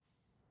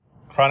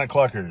Chronic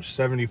Cluckers,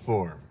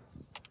 74.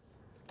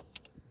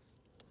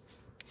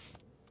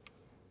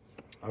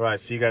 All right,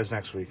 see you guys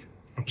next week.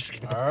 I'm just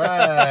kidding. All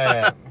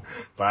right.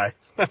 Bye.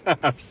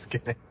 I'm just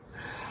kidding.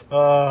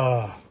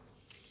 Oh,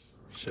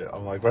 shit.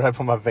 I'm like, where'd I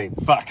put my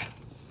vape? Fuck.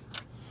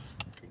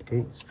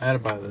 Cool. I had to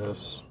buy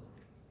this.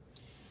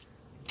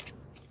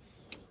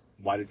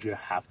 Why did you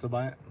have to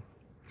buy it?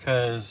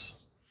 Because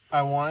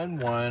I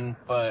wanted one,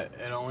 but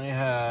it only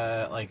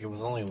had, it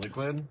was only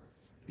liquid.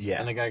 Yeah.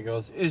 And the guy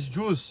goes, it's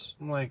juice.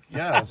 I'm like,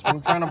 yeah, that's what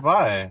I'm trying to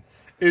buy.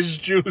 It's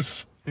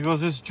juice. He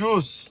goes, it's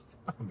juice.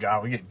 Oh,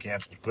 God, we get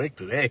canceled quick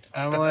today.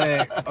 I'm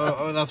like,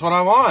 oh, that's what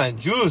I want.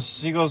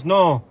 Juice. He goes,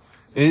 no,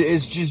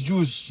 it's just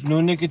juice.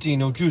 No nicotine,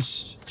 no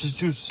juice. Just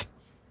juice.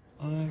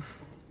 I'm like,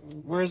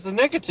 where's the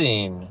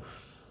nicotine?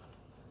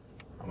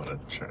 I'm going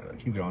to try to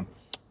keep going.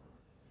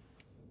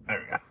 There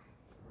we go.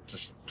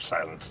 Just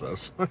silence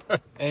those.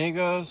 And he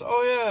goes,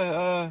 oh,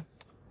 yeah,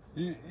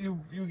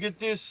 you get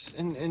this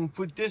and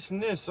put this and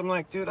this. I'm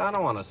like, dude, I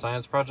don't want a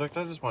science project.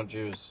 I just want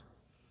juice.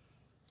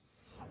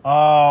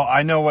 Oh,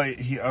 I know what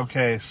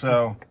okay,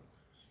 so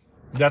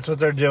that's what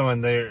they're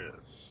doing.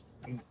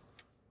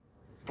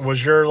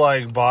 Was your,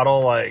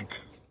 bottle,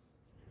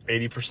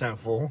 80%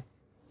 full?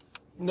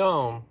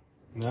 No.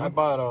 No? I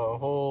bought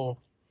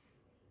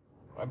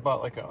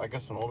I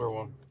guess an older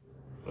one.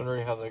 It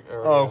already had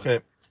Oh,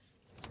 okay.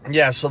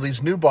 Yeah, so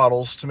these new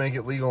bottles, to make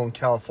it legal in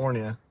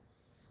California,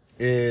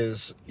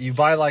 is you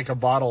buy, a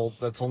bottle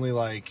that's only,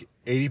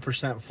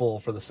 80% full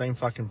for the same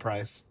fucking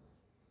price.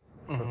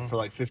 Mm-hmm. For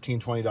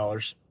 $15,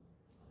 $20.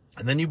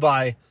 And then you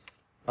buy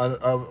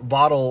a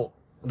bottle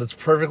that's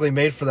perfectly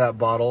made for that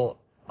bottle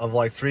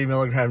of 3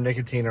 milligram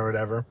nicotine or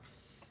whatever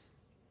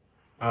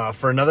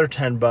for another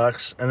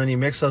 $10. And then you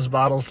mix those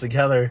bottles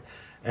together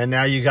and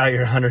now you got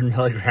your 100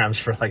 milligrams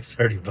for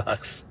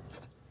 $30.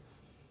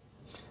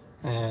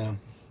 Yeah.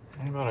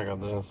 I'm glad I got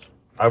this.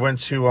 I went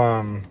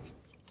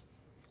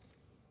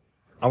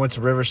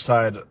to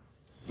Riverside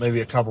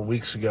maybe a couple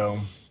weeks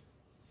ago.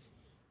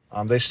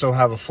 They still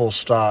have a full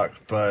stock,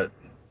 but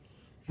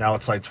now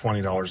it's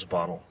 $20 a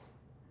bottle.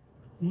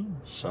 Mm.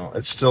 So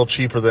it's still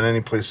cheaper than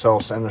any place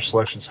else, and their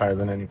selection's higher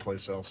than any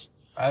place else.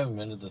 I haven't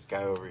been to this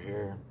guy over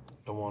here,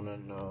 the one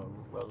in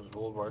Brothers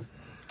Boulevard.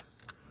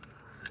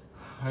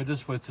 I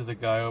just went to the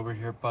guy over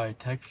here by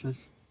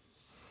Texas.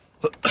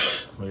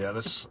 Well, yeah,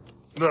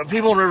 the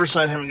people in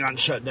Riverside haven't gotten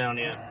shut down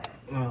yet.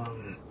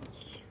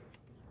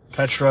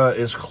 Petra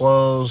is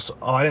closed.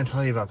 Oh, I didn't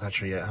tell you about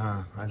Petra yet,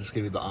 huh? I just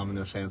gave you the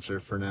ominous answer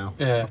for now.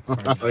 Yeah.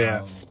 Oh,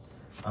 yeah.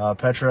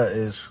 Petra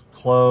is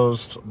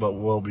closed, but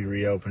will be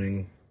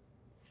reopening.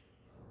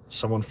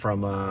 Someone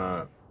from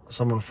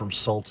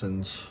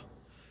Sultan's.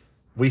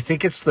 We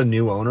think it's the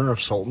new owner of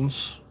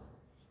Sultan's,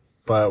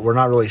 but we're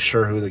not really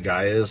sure who the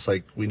guy is.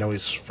 We know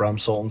he's from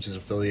Sultan's. He's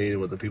affiliated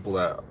with the people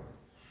that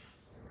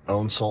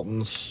own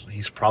Sultan's.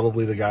 He's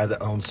probably the guy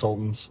that owns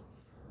Sultan's.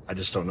 I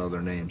just don't know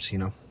their names,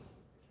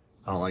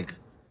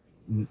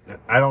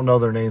 I don't know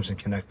their names and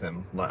connect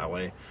them that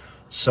way.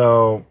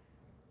 So,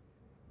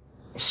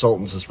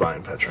 Sultan's is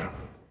buying Petra.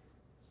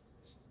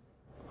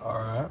 All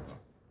right.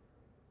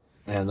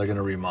 And they're going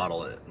to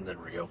remodel it and then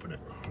reopen it.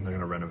 And they're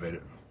going to renovate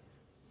it.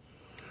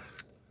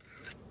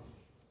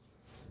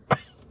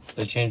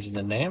 They changed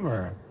the name,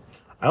 or?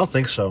 I don't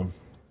think so.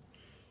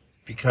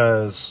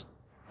 Because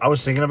I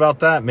was thinking about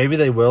that. Maybe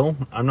they will.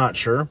 I'm not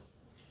sure.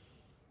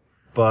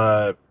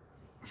 But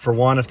for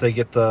one, if they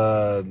get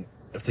the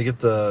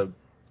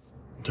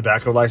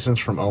tobacco license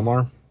from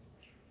Omar,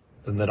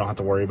 then they don't have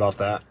to worry about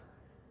that.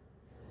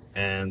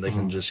 And they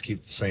can just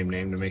keep the same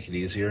name to make it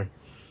easier.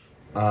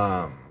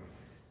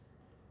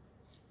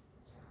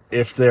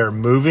 If they're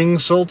moving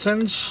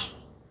Sultans,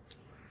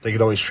 they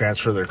could always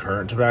transfer their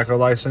current tobacco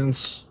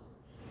license.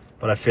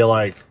 But I feel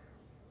like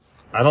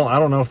I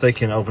don't know if they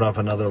can open up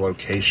another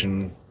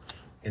location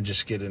and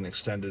just get an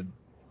extended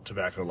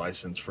tobacco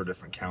license for a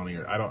different county.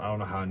 I don't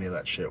know how any of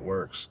that shit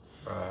works.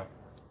 Right.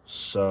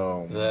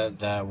 So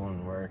that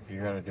won't work.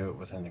 You got to do it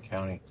within the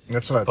county.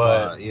 That's what I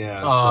thought.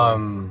 Yeah.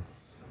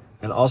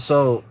 And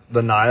also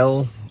the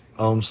Nile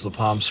owns the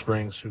Palm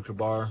Springs Hookah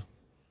Bar,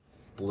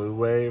 Blue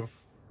Wave.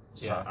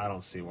 So yeah. I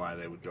don't see why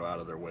they would go out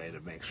of their way to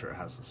make sure it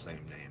has the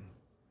same name.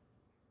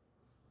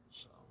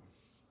 So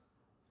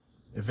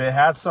if it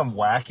had some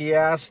wacky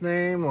ass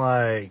name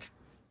like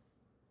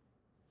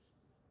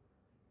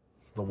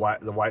the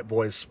White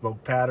Boys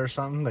Smoke Pad or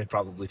something, they'd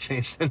probably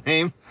change the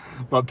name.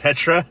 But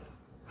Petra,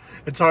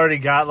 it's already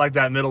got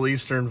that Middle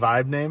Eastern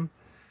vibe name.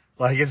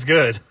 It's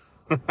good.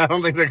 I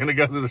don't think they're going to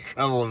go through the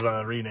trouble of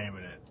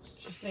renaming it.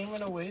 Just name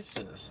it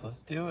Oasis.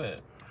 Let's do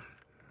it.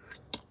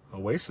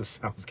 Oasis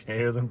sounds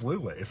gayer than Blue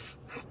Wave.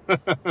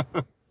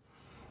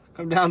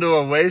 Come down to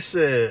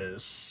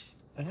Oasis.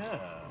 Yeah.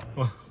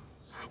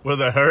 Where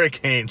the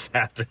hurricanes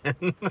happen.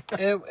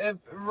 it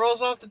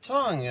rolls off the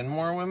tongue, and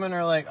more women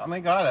are like, oh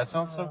my God, that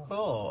sounds so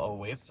cool.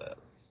 Oasis.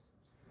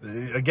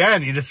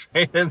 Again, you just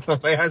made it the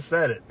way I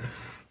said it.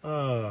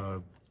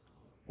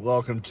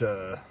 Welcome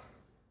to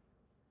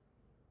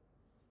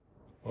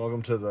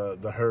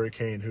the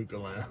Hurricane Hookah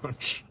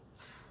Lounge.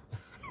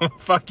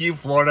 Fuck you,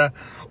 Florida.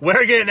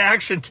 We're getting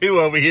action too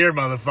over here,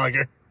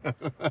 motherfucker.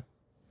 Yeah,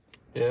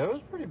 it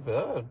was pretty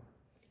bad.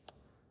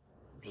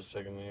 Just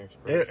taking the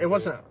expression. It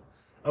wasn't...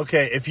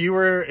 Okay, if you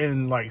were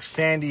in, like,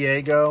 San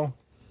Diego,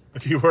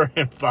 if you were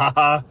in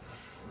Baja,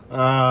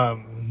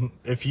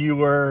 if you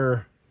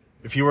were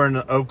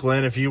in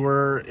Oakland, if you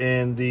were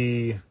in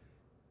the...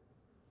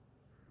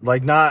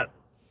 Like, not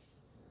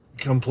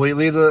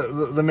completely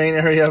the main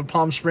area of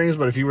Palm Springs,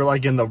 but if you were,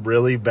 like, in the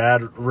really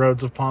bad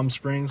roads of Palm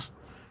Springs,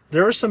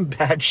 there was some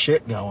bad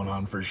shit going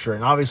on for sure.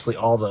 And obviously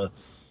all the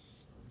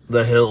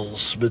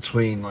hills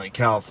between, like,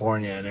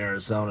 California and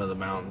Arizona, the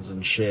mountains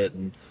and shit,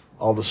 and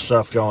all the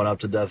stuff going up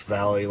to Death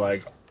Valley,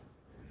 like,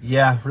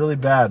 yeah, really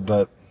bad,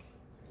 but...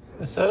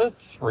 Is that a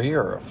 3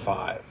 or a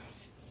 5?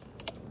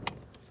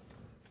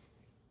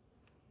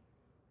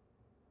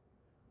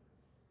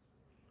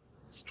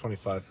 It's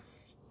 25.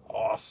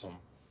 Awesome.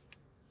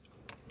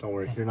 Don't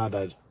worry, you're not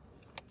dead.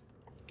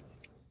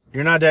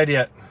 You're not dead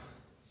yet.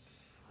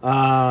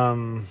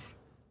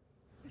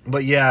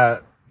 But yeah,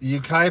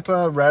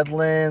 Yucaipa,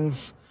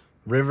 Redlands,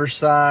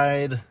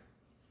 Riverside,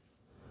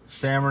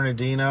 San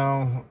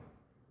Bernardino,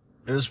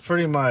 it was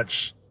pretty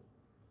much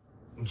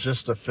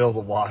just a fill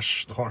the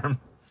wash storm.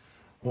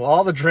 Well,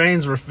 all the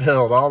drains were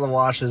filled. All the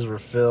washes were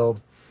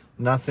filled.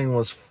 Nothing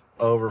was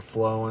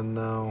overflowing,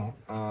 though.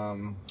 I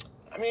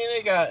mean,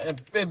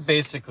 it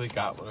basically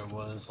got what it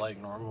was, like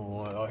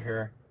normal out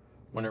here.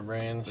 When it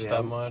rains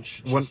that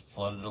much, it just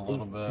flooded a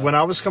little bit. When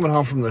I was coming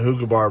home from the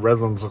hookah bar,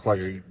 Redlands looked like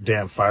a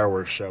damn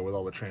fireworks show with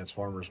all the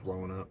transformers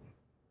blowing up.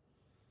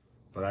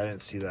 But I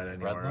didn't see that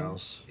anywhere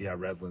else. Yeah,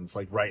 Redlands.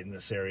 Like right in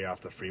this area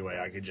off the freeway,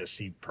 I could just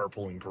see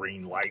purple and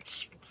green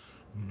lights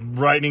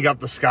brightening up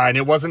the sky, and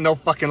it wasn't no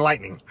fucking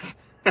lightning.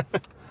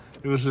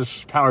 It was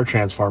just power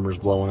transformers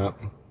blowing up.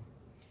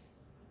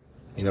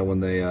 You know, when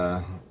they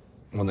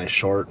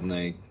short and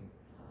they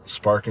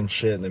spark and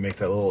shit, and they make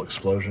that little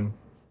explosion.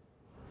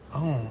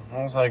 Oh,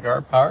 I was like,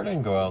 our power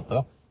didn't go out,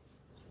 though.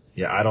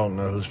 Yeah, I don't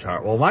know whose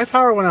power... Well, my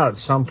power went out at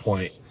some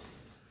point,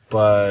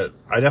 but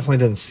I definitely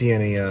didn't see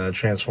any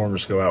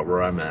transformers go out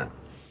where I'm at.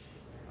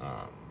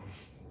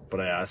 But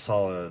I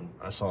saw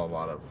a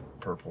lot of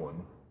purple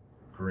and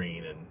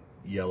green and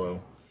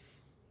yellow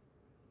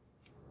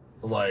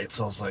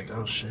lights. I was like,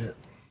 oh, shit.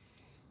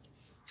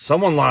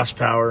 Someone lost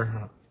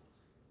power.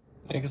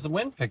 Yeah, because the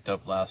wind picked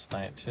up last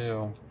night,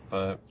 too,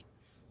 but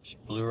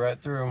just blew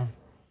right through.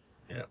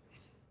 Yep.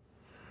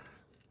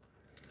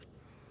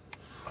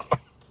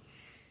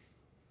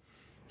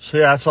 So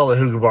yeah, that's all the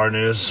hookah bar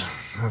news.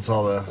 That's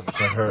all the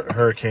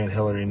Hurricane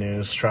Hillary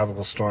news.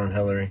 Tropical Storm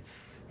Hillary.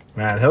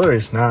 Man,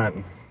 Hillary's not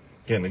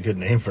getting a good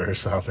name for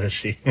herself, is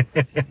she?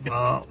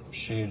 No,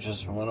 she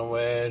just went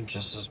away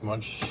just as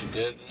much as she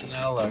did in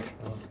that election.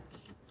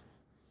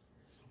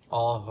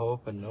 All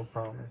hope and no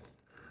promise.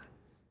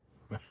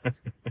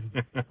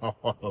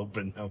 All hope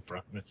and no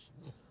promise.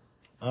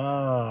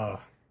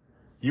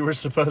 You were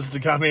supposed to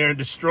come here and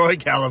destroy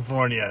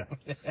California.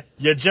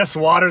 You just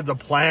watered the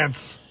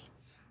plants.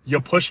 You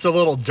pushed a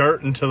little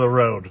dirt into the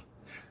road.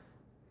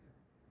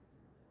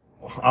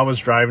 I was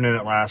driving in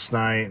it last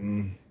night,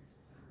 and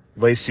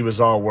Lacey was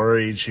all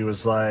worried. She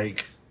was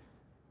like,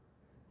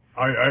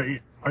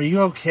 Are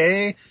you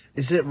okay?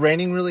 Is it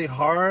raining really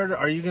hard?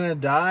 Are you going to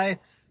die?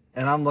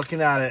 And I'm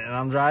looking at it, and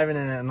I'm driving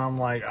in it, and I'm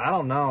like, I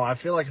don't know. I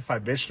feel like if I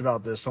bitched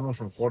about this, someone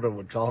from Florida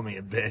would call me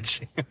a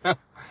bitch.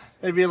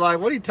 They'd be like,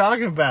 what are you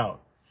talking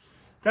about?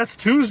 That's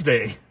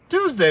Tuesday.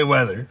 Tuesday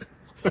weather.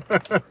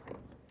 I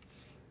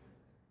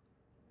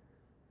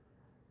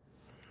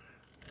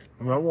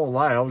mean, I won't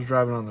lie. I was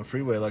driving on the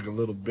freeway like a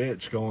little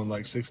bitch, going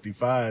like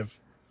 65,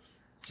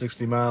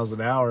 60 miles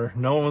an hour.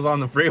 No one was on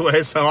the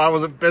freeway, so I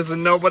wasn't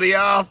pissing nobody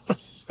off.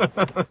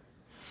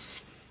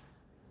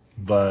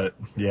 But,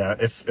 yeah,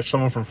 if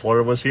someone from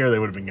Florida was here, they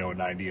would have been going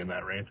 90 in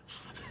that rain.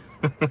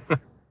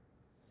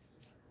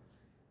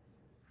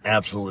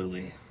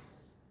 Absolutely.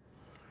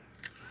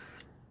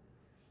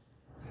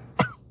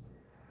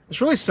 It's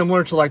really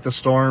similar to, like, the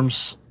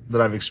storms that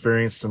I've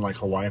experienced in, like,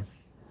 Hawaii.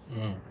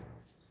 Mm.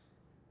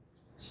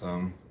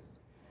 So,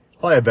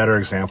 probably a better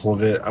example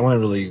of it.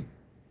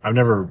 I've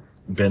never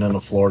been in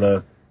a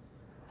Florida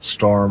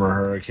storm or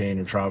hurricane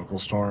or tropical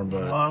storm,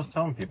 but... Well, I was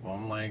telling people,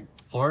 I'm like,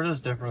 Florida's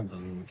different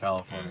than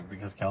California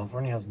because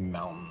California has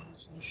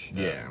mountains and shit.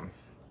 Yeah.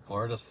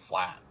 Florida's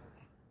flat.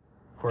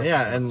 Of course,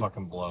 yeah, it's and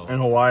fucking blow.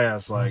 And Hawaii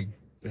has, like,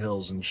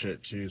 hills and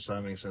shit, too, so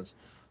that makes sense.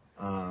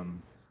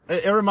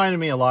 It reminded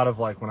me a lot of,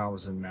 like, when I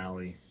was in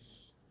Maui.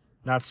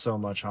 Not so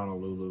much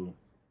Honolulu.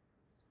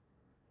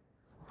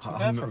 Too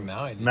bad for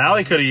Maui.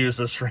 Maui could have used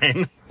this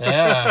rain.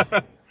 Yeah.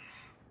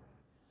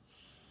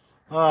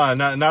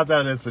 Not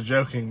that it's a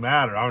joking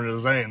matter. I'm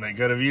just saying they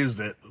could have used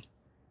it.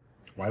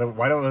 Why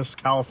don't us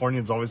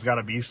Californians always got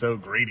to be so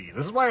greedy?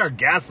 This is why our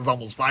gas is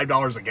almost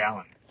 $5 a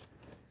gallon.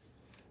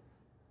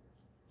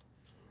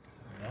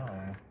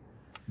 Yeah.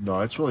 No,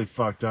 it's really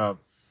fucked up.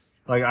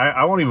 Like,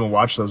 I won't even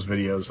watch those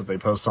videos that they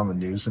post on the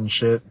news and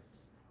shit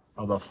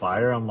of the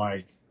fire. I'm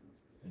like,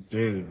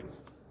 dude,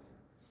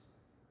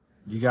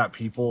 you got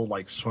people,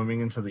 like,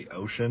 swimming into the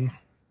ocean.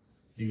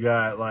 You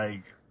got,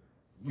 like,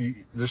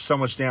 there's so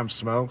much damn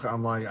smoke.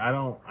 I'm like,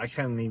 I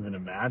can't even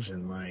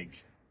imagine,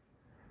 like,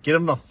 get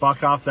them the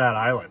fuck off that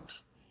island.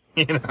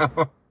 You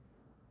know?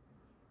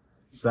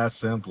 It's that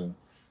simple.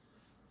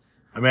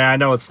 I mean, I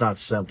know it's not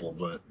simple,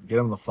 but get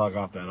them the fuck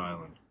off that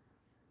island.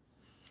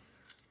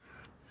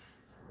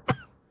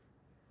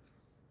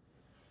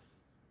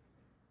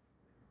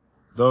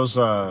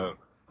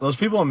 Those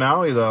people in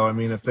Maui, though, I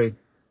mean, if they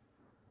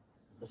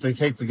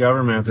take the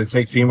government, if they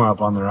take FEMA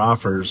up on their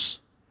offers,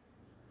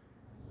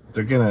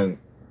 they're gonna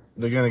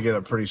get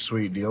a pretty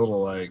sweet deal to,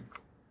 like,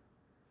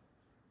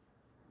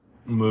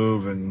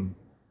 move and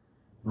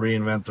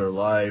reinvent their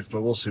life,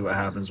 but we'll see what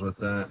happens with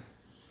that.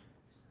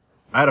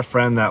 I had a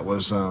friend that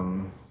was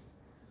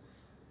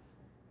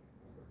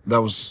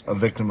a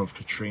victim of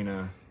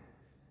Katrina,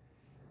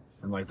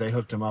 and, like, they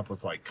hooked him up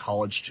with, like,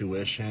 college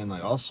tuition,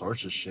 like, all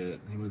sorts of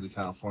shit. He moved to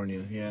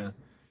California, yeah.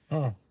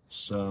 Oh.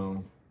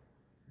 So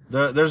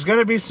there's going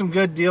to be some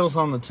good deals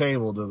on the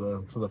table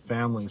to the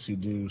families who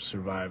do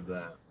survive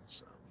that.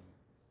 So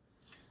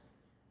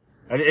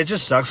it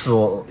just sucks.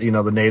 You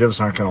know, the natives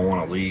aren't going to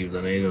want to leave.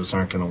 The natives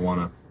aren't going to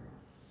want to.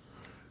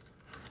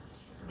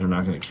 They're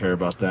not going to care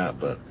about that,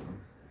 but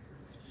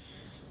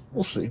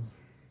we'll see.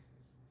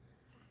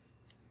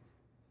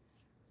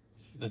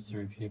 The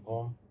three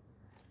people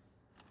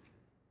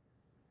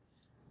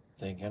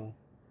thinking,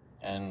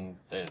 and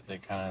they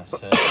kind of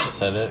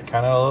said it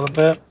kind of a little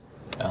bit.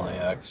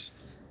 LAX.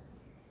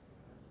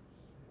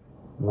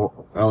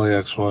 Well,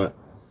 LAX what?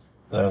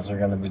 Those are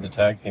going to be the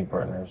tag team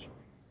partners.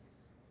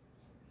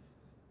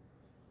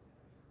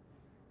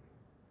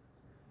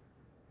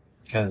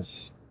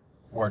 Because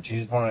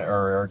Ortiz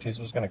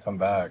was going to come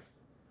back.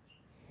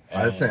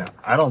 I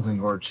don't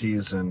think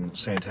Ortiz and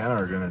Santana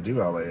are going to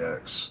do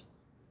LAX.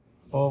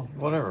 Well,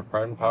 whatever.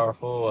 Pride and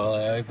Powerful,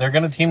 they're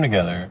going to team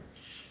together.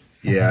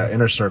 Yeah,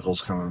 Inner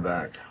Circle's coming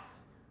back.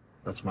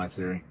 That's my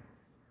theory.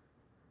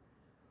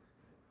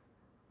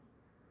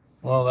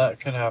 Well, that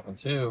could happen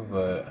too,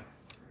 but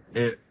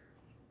it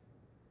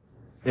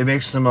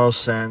makes the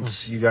most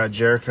sense. You got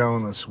Jericho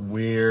in this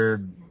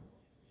weird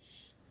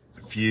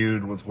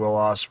feud with Will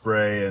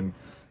Ospreay and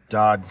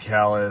Dodd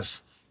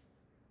Callis.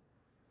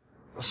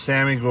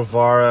 Sammy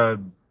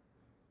Guevara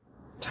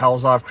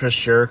tells off Chris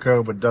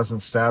Jericho, but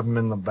doesn't stab him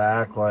in the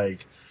back.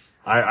 Like,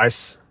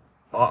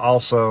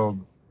 also,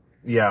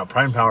 yeah,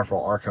 Pride and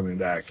Powerful are coming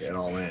back at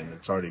All In.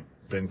 It's already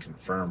been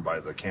confirmed by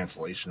the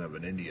cancellation of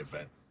an indie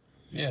event.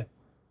 Yeah.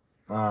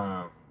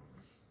 And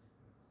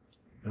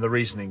the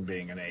reasoning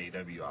being an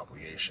AEW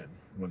obligation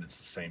when it's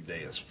the same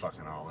day as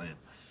fucking All In.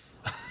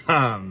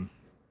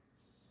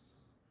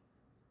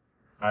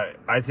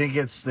 I think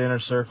it's the Inner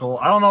Circle.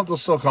 I don't know if they'll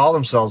still call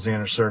themselves the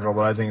Inner Circle,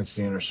 but I think it's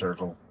the Inner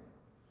Circle.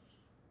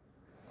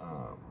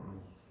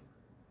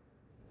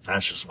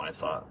 That's just my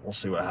thought. We'll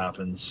see what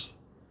happens.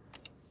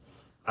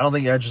 I don't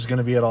think Edge is going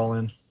to be at All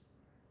In.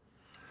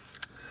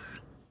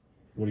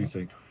 What do you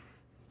think?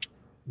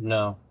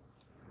 No.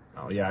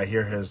 Oh yeah, I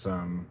hear his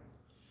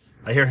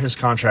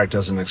contract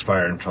doesn't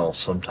expire until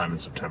sometime in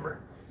September.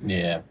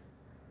 Yeah.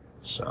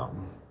 So.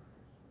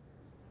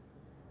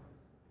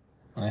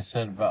 And I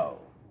said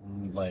about,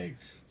 like,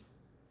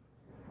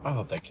 I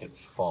hope that kid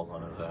falls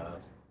on his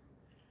ass.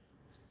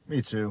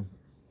 Me too.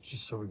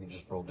 Just so we can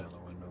just roll down the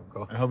window and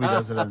go. I hope he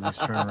does it as he's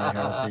turning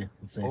right here.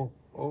 Let's see.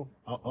 Oh.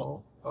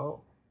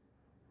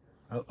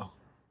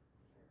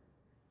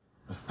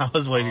 I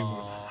was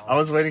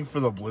waiting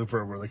for the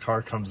blooper where the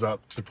car comes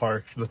up to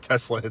park, the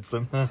Tesla hits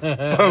him. Boom.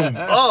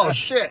 Oh,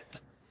 shit.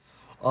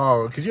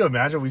 Oh, could you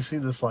imagine we see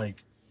this,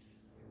 like,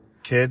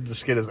 kid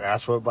just get his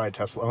ass whipped by a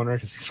Tesla owner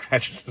because he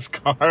scratches his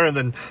car, and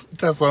then the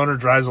Tesla owner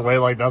drives away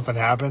like nothing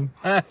happened.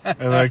 And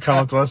then they come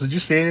up to us, did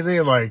you see anything?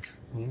 And like,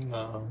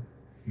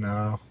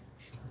 no.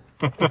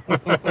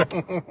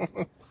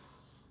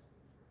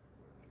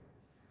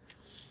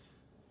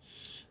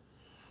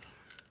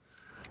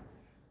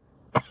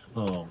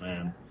 Oh,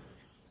 man.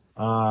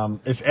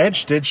 If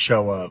Edge did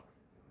show up,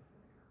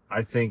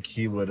 I think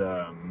he would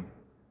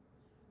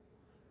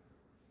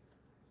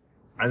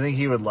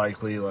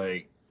likely,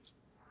 like,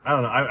 I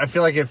don't know. I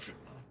feel like if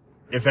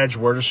Edge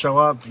were to show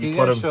up, you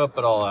gotta show up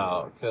at All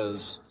Out,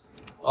 because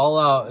All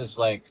Out is,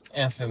 like,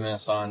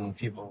 infamous on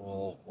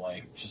people,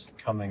 like, just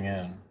coming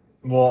in.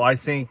 Well, I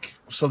think,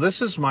 so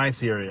this is my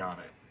theory on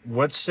it.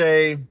 Let's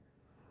say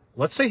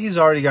he's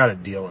already got a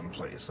deal in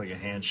place, like a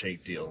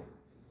handshake deal.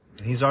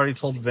 And he's already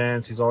told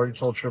Vince, he's already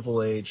told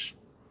Triple H,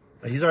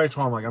 he's already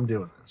told him, like, I'm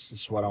doing this.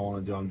 This is what I want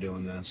to do. I'm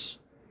doing this.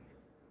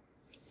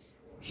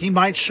 He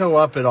might show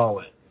up at All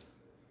In.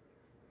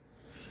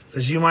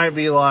 Because you might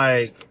be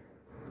like,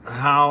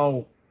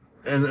 how,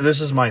 and this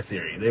is my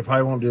theory. They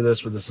probably won't do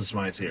this, but this is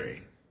my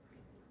theory.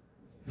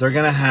 They're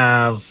going to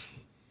have,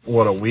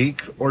 a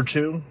week or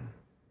two?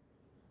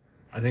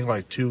 I think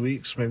like 2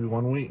 weeks, maybe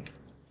 1 week.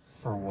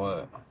 For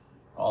what?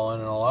 All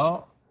In and All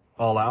Out?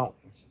 All Out.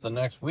 It's the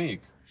next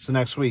week. It's the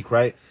next week,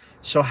 right?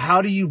 So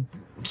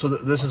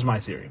this is my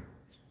theory.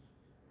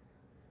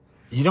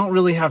 You don't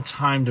really have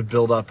time to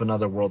build up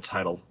another world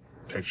title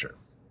picture.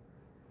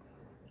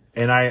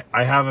 And I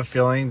have a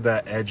feeling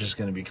that Edge is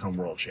going to become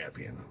world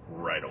champion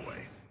right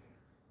away.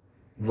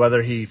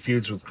 Whether he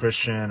feuds with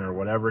Christian or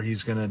whatever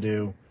he's going to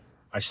do,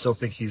 I still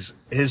think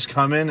his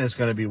come-in is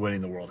going to be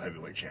winning the World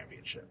Heavyweight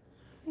Championship.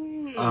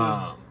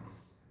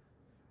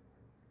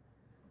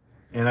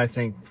 And I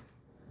think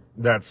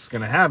that's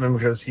going to happen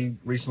because he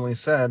recently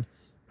said,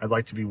 I'd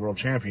like to be world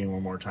champion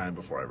one more time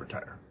before I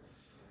retire.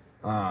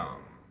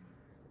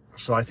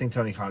 So I think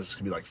Tony Khan's just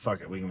going to be like,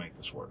 fuck it, we can make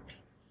this work.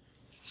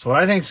 So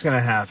what I think is going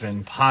to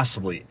happen,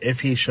 possibly,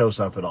 if he shows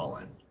up at All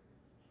In,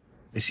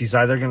 is he's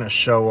either going to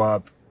show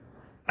up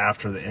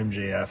after the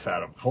MJF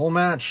Adam Cole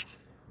match,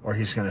 or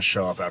he's going to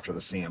show up after the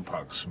CM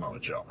Punk Samoa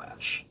Joe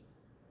match.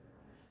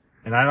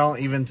 And I don't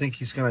even think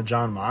he's going to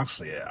John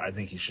Moxley it. I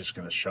think he's just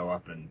going to show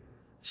up and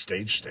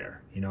stage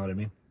stare. You know what I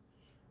mean?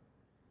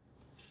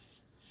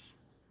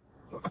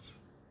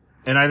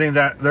 And I think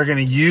that they're going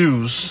to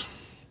use,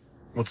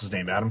 what's his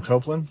name, Adam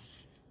Copeland?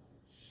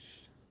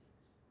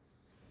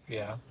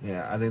 Yeah.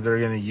 Yeah, I think they're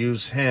going to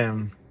use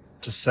him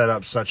to set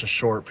up such a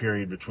short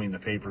period between the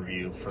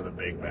pay-per-view for the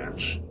big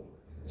match.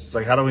 It's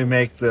like, how do we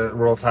make the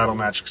world title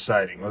match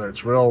exciting? Whether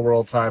it's real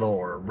world title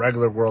or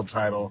regular world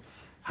title,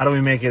 how do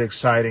we make it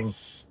exciting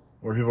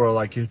where people are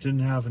like, it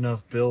didn't have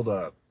enough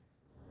build-up?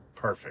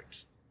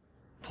 Perfect.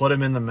 Put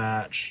him in the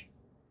match.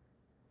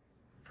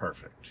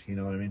 Perfect. You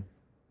know what I mean?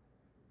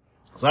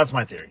 So that's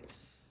my theory.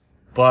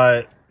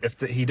 But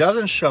if he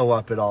doesn't show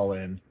up at All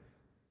In,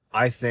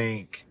 I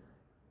think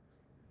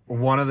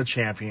one of the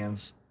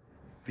champions,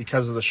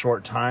 because of the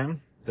short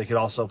time, they could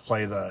also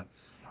play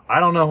I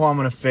don't know who I'm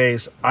going to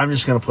face. I'm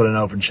just going to put an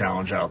open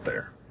challenge out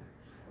there.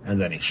 And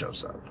then he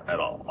shows up at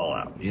all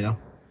out, you know?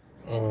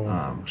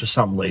 Just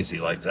something lazy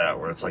like that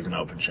where it's like an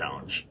open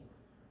challenge.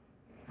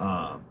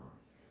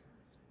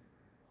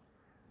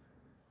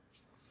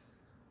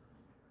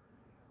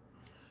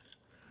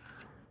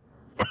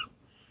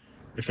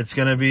 If it's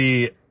going to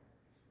be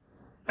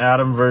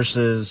Adam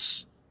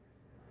Copeland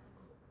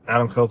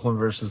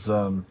versus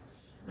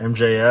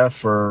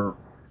MJF or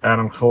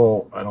Adam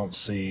Cole, I don't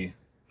see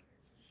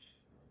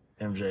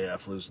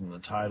MJF losing the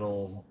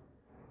title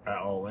at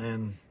All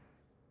In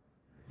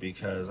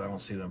because I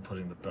don't see them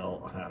putting the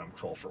belt on Adam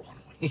Cole for 1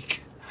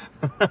 week.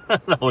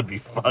 That would be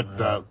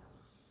fucked up.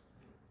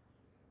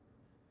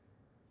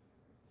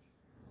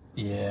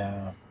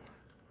 Yeah.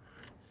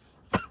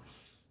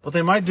 But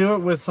they might do it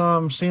with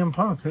CM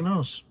Punk. Who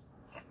knows?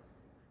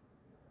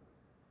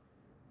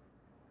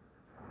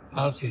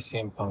 I don't see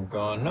CM Punk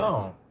going,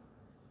 no.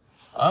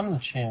 I'm the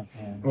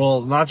champion.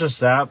 Well, not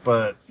just that,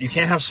 but you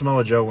can't have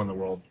Samoa Joe win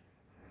the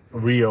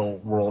real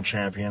world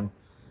champion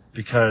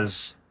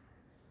because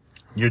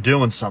you're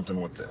doing something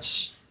with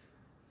this.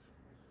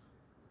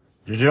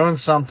 You're doing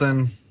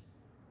something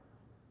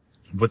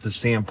with the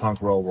CM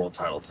Punk Royal World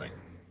title thing.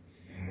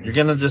 You're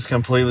going to just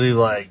completely,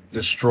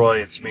 destroy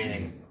its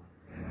meaning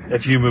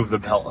if you move the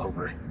belt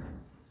over.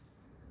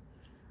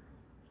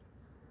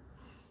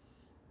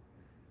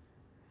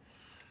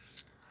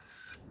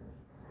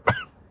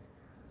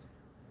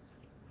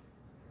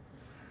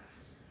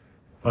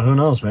 But who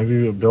knows?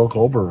 Maybe Bill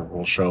Goldberg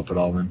will show up at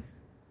All In.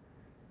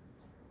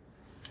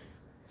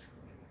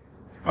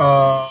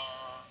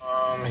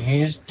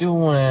 He's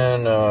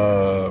doing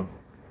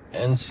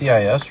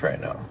NCIS right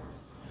now.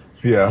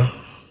 Yeah.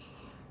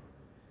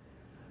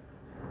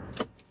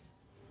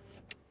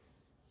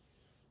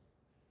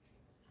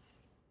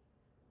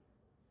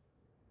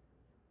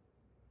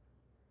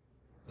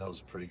 That was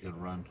a pretty good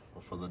run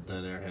before the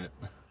dead air hit.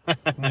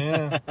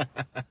 Yeah.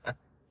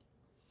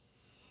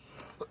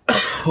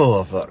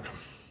 Oh, fuck.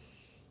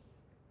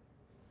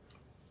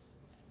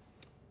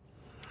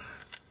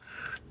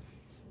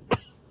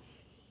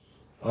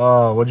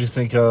 What'd you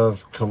think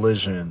of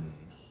Collision?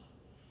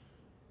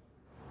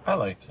 I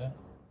liked it.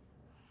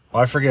 Oh,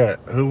 I forget.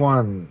 Who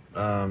won?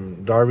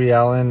 Darby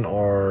Allin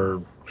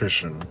or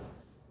Christian?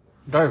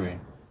 Darby.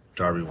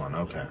 Darby won,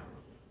 okay.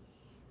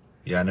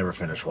 Yeah, I never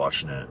finished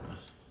watching it.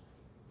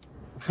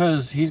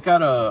 Because he's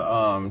got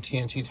a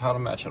TNT title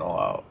match at All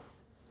Out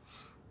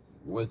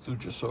with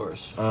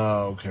Luchasaurus.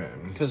 Oh, okay.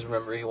 Because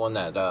remember, he won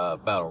that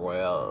Battle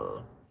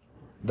Royale.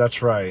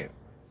 That's right.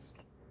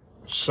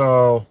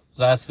 So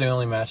that's the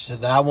only match.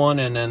 That one,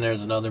 and then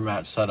there's another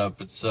match set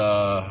up. It's,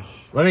 let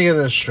me get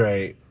this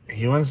straight.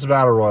 He wins the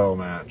Battle Royal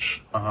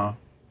match. Uh-huh.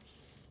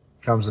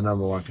 Becomes the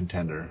number one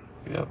contender.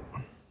 Yep.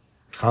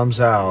 Comes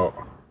out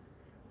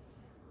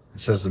and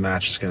says the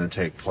match is going to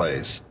take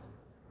place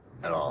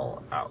at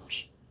All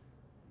Out.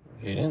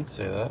 He didn't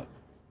say that.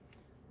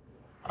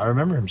 I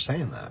remember him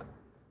saying that.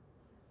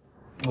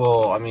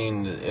 Well, I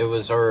mean, it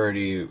was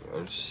already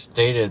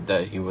stated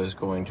that he was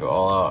going to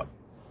All Out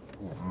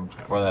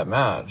for that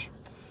match.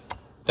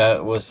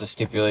 That was the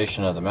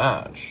stipulation of the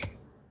match.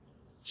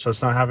 So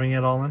it's not happening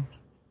at All In?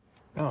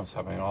 No, it's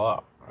happening All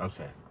Out.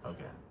 Okay.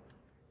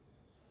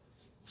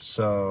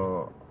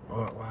 So,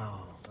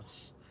 wow,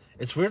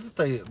 it's weird that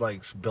they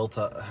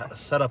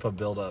set up a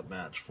build-up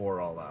match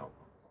for All Out.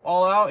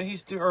 All Out,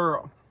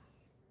 God,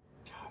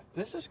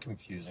 this is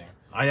confusing.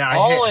 I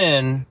All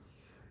In,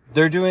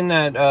 they're doing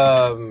that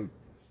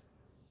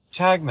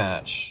tag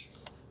match.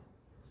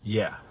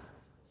 Yeah.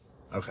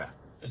 Okay.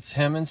 It's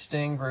him and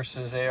Sting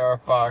versus AR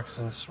Fox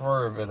and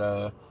Swerve at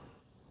a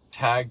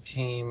tag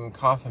team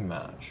coffin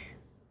match.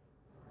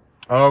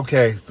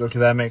 Okay,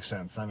 that makes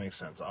sense.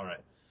 All right.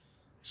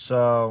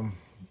 So,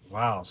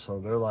 wow. So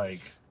they're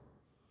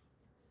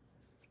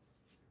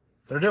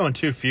doing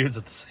 2 feuds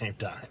at the same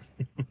time.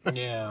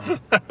 Yeah.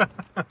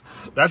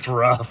 That's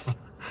rough.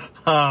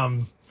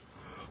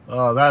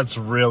 Oh, that's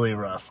really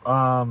rough.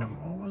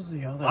 What was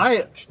the other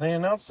match? They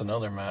announced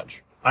another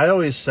match. I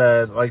always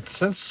said, like,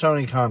 since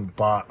Tony Khan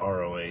bought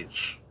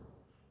ROH,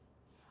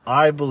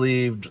 I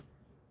believed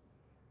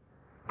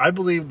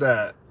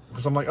that,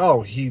 because I'm like,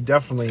 oh, he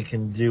definitely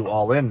can do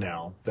All In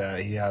now that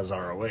he has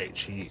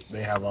ROH.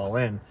 They have All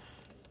In.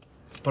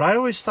 But I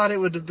always thought it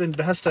would have been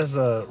best as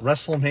a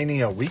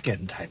WrestleMania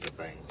weekend type of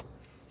thing.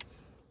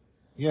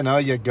 You know,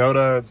 you go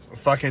to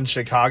fucking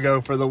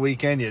Chicago for the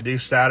weekend, you do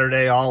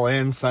Saturday All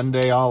In,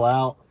 Sunday All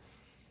Out.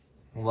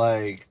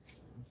 Like,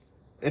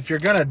 if you're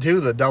going to do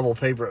the double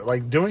paper,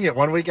 like doing it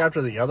one week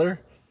after the other,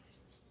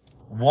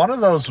 one of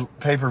those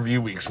pay-per-view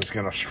weeks is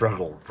going to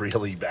struggle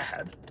really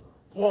bad.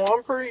 Well,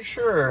 I'm pretty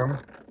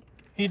sure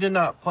he did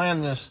not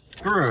plan this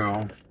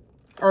through.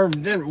 Or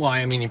didn't, well,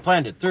 I mean, he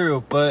planned it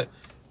through, but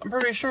I'm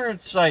pretty sure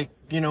it's like,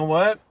 you know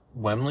what?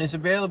 Wembley's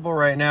available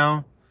right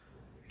now.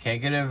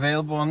 Can't get it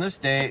available on this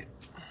date.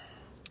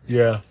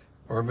 Yeah.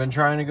 We've been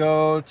trying to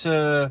go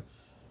to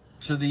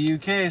the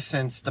UK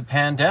since the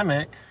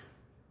pandemic.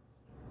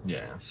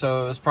 Yeah.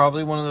 So it's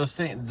probably one of those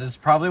things. This is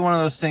probably one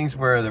of those things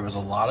where there was a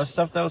lot of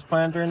stuff that was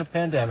planned during the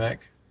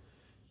pandemic,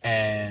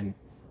 and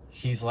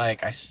he's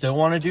like, I still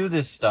want to do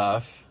this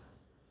stuff,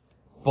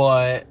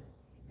 but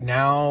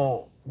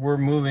now we're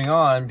moving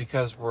on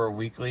because we're a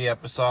weekly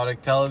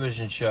episodic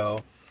television show.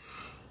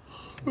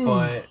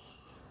 But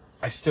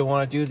I still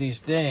want to do these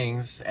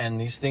things,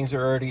 and these things are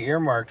already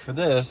earmarked for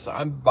this.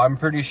 I'm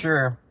pretty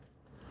sure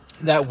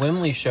that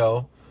Wembley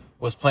show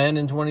was planned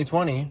in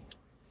 2020.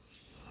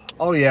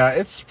 Oh, yeah,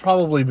 it's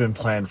probably been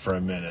planned for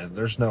a minute.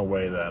 There's no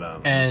way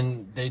that...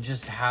 And they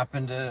just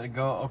happened to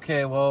go,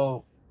 okay,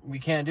 well, we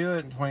can't do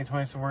it in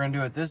 2020, so we're going to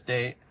do it this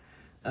date.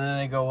 And then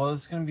they go, well,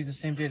 it's going to be the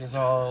same date as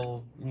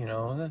all, you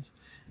know. And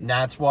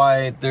that's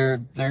why they're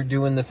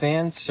doing the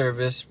fan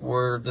service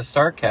for the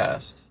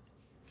StarCast.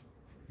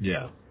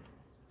 Yeah.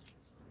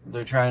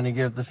 They're trying to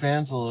give the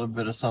fans a little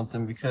bit of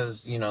something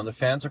because, you know, the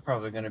fans are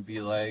probably going to be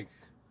like,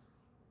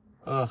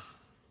 ugh.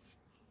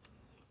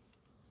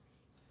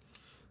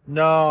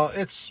 No,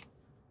 it's...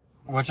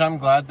 Which I'm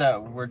glad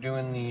that we're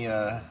doing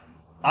the,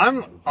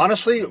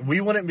 honestly, we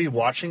wouldn't be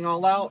watching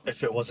All Out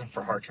if it wasn't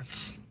for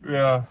Harkins.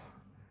 Yeah.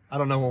 I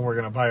don't know when we're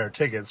going to buy our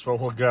tickets, but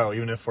we'll go.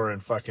 Even if we're in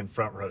fucking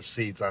front row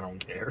seats, I don't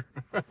care.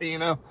 You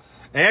know?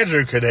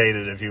 Andrew could hate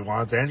it if he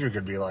wants. Andrew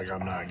could be like,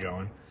 I'm not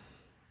going.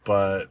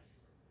 But,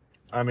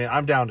 I mean,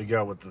 I'm down to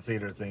go with the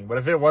theater thing. But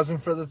if it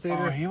wasn't for the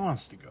theater... Oh, he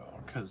wants to go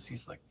because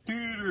he's like,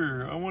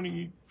 theater, I want to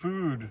eat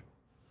food.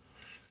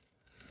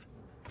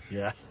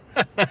 Yeah.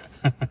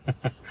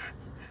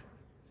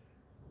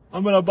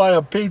 I'm going to buy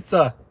a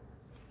pizza.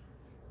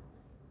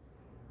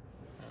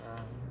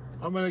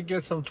 I'm going to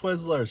get some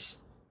Twizzlers.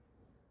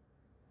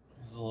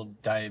 His little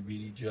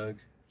diabetes jug.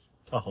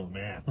 Oh,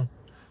 man.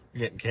 You're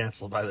getting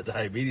canceled by the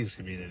diabetes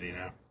community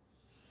now.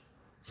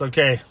 It's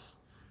okay.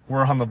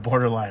 We're on the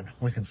borderline.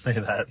 We can say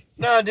that.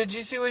 No, did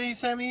you see what he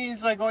sent me?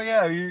 He's like, oh,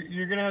 yeah,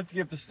 you're going to have to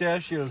get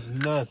pistachios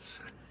and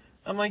nuts.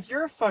 I'm like,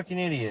 you're a fucking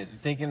idiot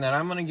thinking that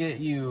I'm going to get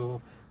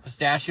you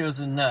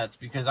pistachios and nuts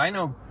because I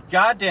know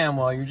goddamn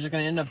well you're just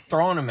going to end up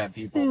throwing them at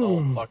people the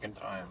whole fucking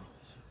time.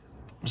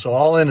 So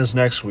All In is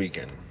next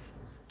weekend.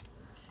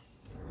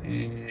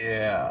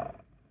 Yeah.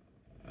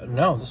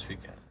 No, this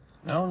weekend.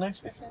 No,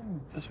 next weekend.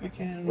 This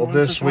weekend. Well,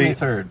 this week.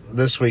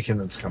 This weekend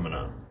that's coming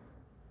up.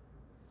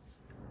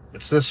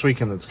 It's this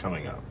weekend that's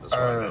coming up. That's what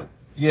I meant.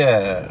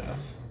 Yeah.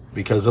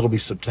 Because it'll be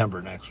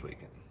September next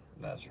weekend.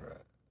 That's right.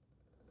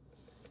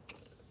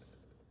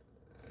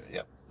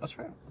 Yep, that's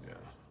right. Yeah.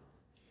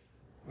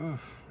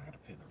 Oof, I gotta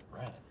pay the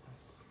rent.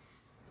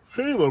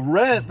 Pay the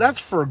rent? That's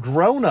for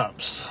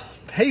grown-ups.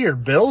 Pay your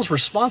bills,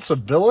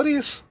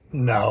 responsibilities?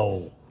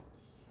 No.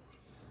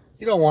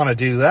 You don't want to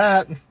do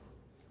that.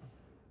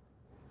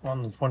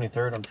 On the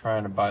 23rd, I'm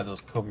trying to buy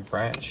those Kobe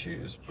Bryant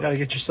shoes. You gotta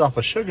get yourself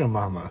a sugar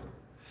mama.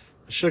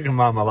 A sugar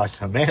mama like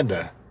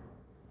Amanda.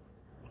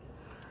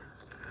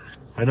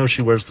 I know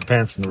she wears the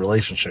pants in the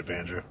relationship,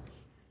 Andrew.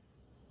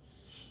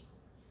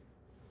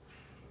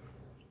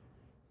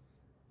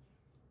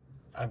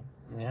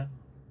 Yeah,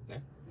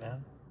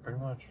 pretty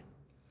much.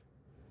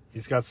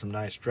 He's got some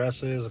nice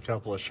dresses, a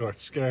couple of short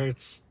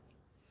skirts.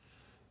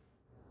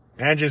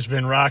 Andrew's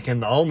been rocking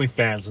the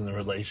OnlyFans in the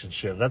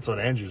relationship. That's what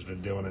Andrew's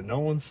been doing, and no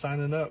one's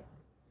signing up.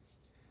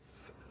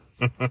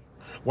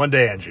 One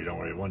day, Andrew, don't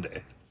worry, one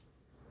day.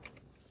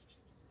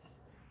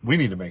 We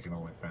need to make an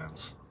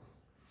OnlyFans.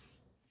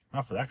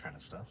 Not for that kind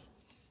of stuff.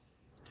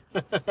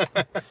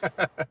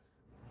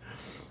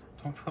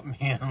 Don't put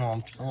me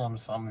on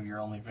some of your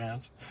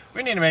OnlyFans.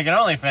 We need to make an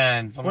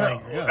OnlyFans.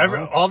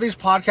 All these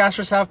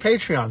podcasters have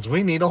Patreons.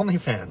 We need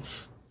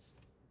OnlyFans.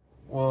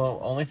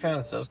 Well,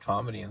 OnlyFans does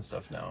comedy and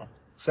stuff now.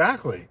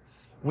 Exactly.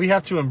 We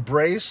have to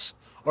embrace,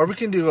 or we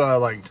can do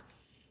like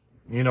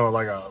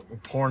a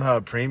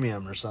Pornhub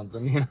premium or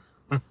something. You know,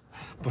 but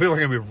people are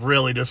gonna be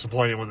really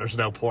disappointed when there's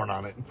no porn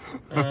on it.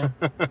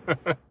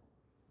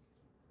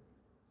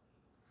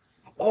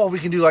 Oh, we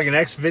can do like an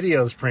X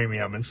videos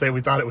premium and say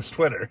we thought it was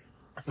Twitter.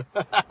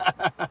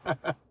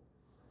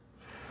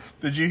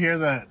 Did you hear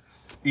that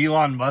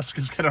Elon Musk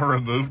is gonna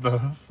remove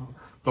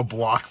the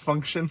block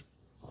function?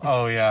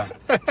 Oh yeah.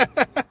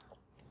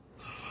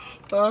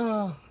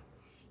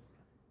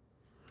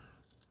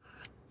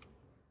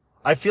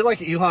 I feel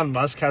like Elon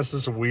Musk has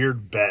this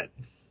weird bet.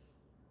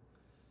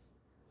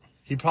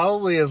 He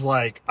probably is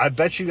like, I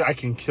bet you I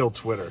can kill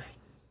Twitter.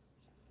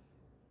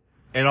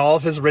 And all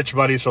of his rich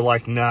buddies are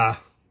like, nah,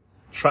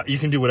 you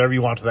can do whatever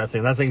you want to that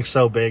thing. That thing's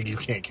so big, you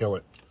can't kill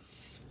it.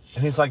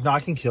 And he's like, no,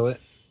 I can kill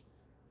it.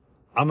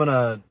 I'm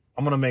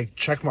gonna make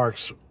check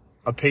marks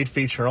a paid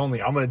feature only.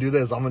 I'm gonna do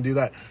this. I'm gonna do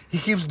that. He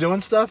keeps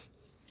doing stuff.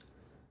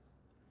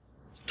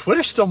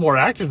 Twitter's still more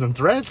active than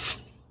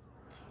Threads.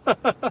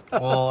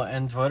 Well,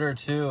 and Twitter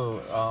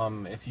too.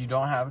 If you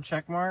don't have a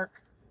check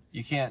mark,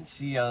 you can't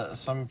see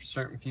some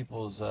certain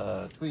people's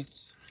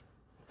tweets.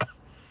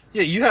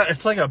 Yeah,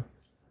 it's like a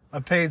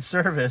paid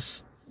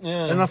service.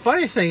 Yeah. And the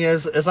funny thing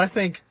is I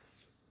think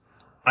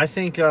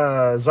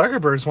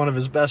Zuckerberg's one of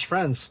his best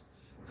friends.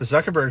 Because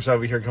Zuckerberg's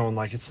over here going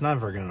like, it's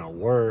never gonna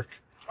work.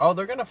 Oh,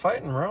 they're gonna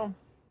fight in Rome.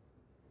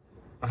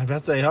 I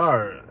bet they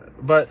are.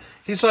 But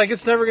he's like,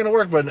 it's never gonna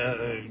work. But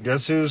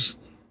guess who's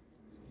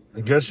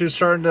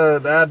starting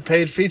to add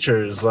paid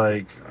features?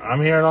 Like, I'm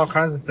hearing all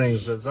kinds of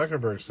things that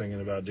Zuckerberg's thinking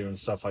about doing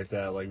stuff like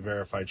that, like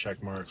verified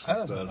check marks and I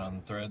haven't stuff. been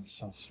on Threads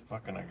since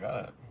fucking I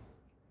got it.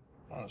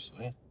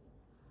 Honestly.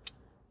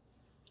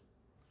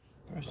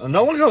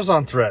 No one goes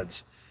on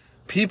Threads.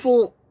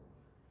 People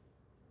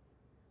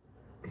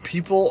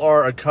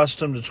are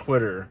accustomed to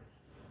Twitter.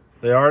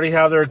 They already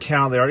have their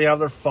account. They already have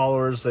their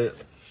followers.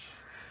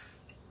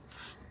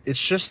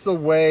 It's just the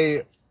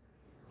way.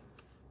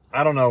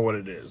 I don't know what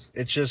it is.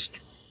 It's just.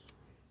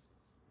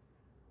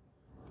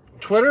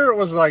 Twitter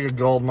was like a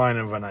goldmine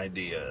of an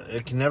idea.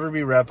 It can never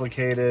be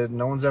replicated.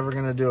 No one's ever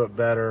going to do it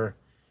better.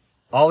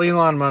 All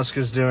Elon Musk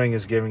is doing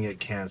is giving it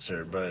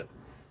cancer. But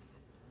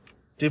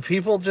do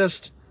people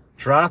just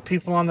drop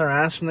people on their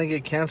ass when they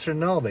get cancer?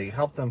 No, they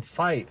help them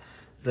fight.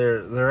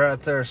 They're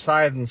at their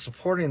side and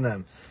supporting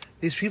them.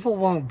 These people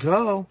won't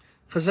go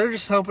because they're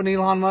just hoping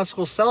Elon Musk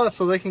will sell it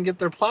so they can get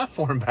their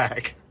platform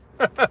back.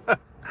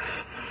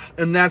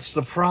 And that's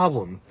the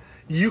problem.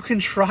 You can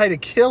try to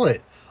kill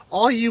it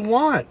all you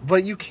want,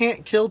 but you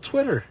can't kill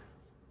Twitter.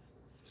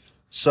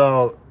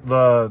 So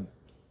the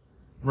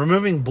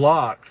removing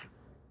block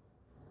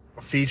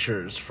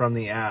features from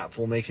the app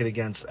will make it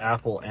against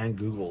Apple and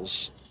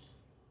Google's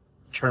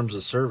terms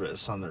of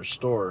service on their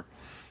store.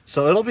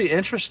 So it'll be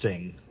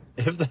interesting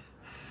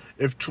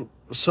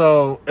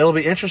it'll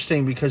be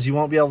interesting because you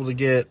won't be able to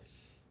get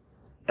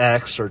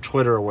X or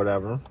Twitter or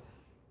whatever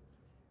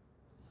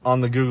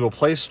on the Google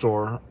Play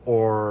Store,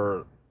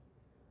 or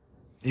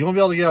you won't be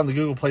able to get it on the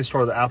Google Play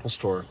Store or the Apple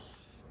Store,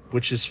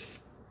 which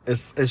is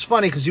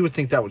funny because you would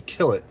think that would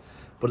kill it.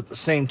 But at the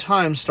same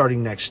time,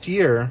 starting next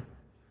year,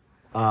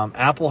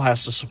 Apple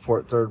has to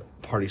support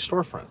third-party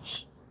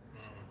storefronts.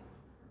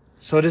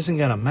 So it isn't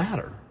going to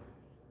matter.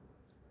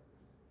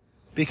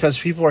 Because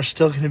people are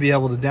still going to be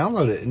able to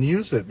download it and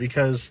use it.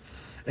 Because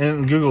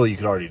in Google, you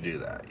could already do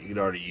that. You could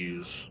already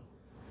use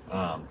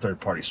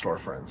third-party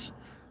storefronts.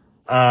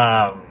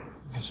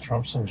 Is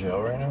Trump's in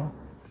jail right now?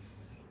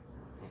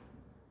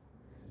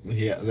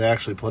 Yeah, they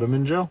actually put him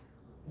in jail?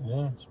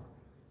 Yeah.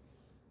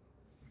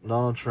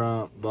 Donald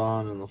Trump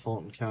bond in the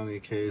Fulton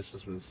County case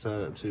has been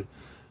set at 2.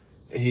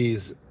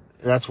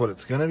 That's what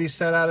it's going to be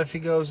set at if he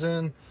goes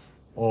in?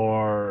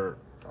 Or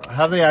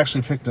have they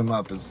actually picked him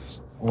up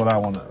is what I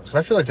want to know. Because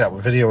I feel like that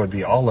video would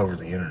be all over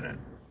the internet.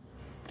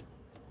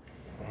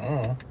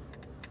 Oh.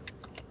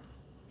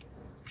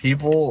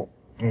 People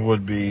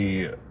would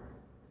be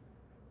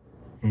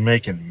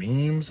making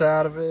memes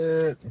out of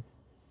it.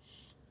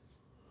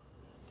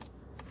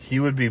 He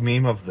would be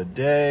meme of the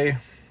day.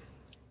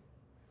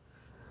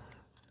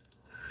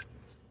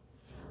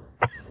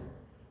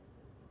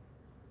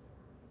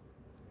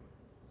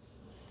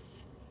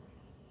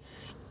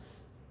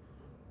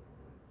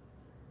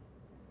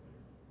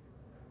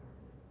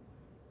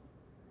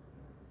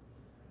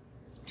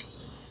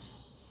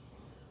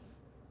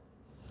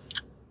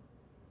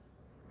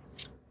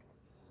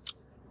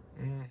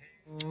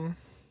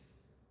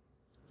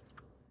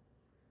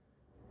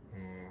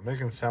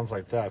 Making sounds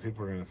like that,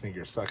 people are going to think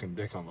you're sucking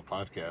dick on the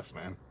podcast,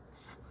 man.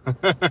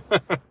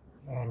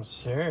 I'm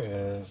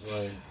serious.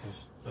 Like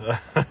this.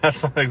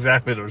 That's not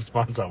exactly the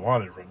response I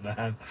wanted from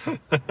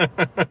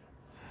that.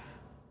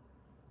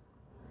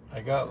 I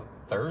got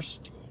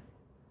thirsty.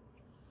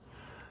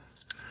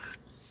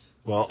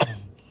 Well,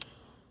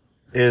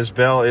 his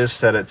bail is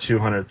set at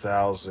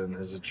 $200,000.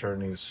 His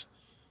attorneys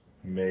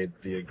made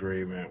the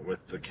agreement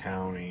with the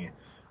county.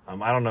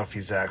 I don't know if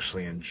he's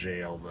actually in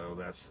jail though.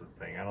 That's the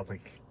thing. I don't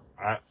think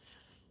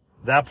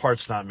that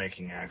part's not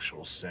making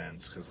actual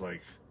sense. Because,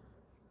 like,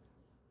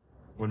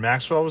 when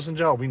Maxwell was in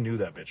jail, we knew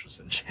that bitch was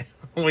in jail.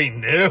 We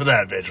knew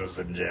that bitch was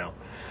in jail.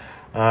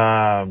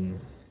 But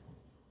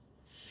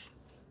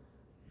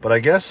I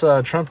guess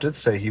Trump did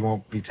say he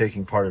won't be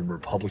taking part in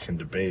Republican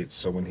debates.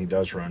 So when he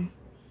does run,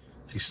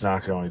 he's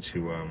not going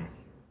to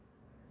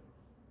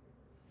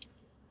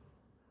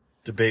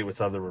debate with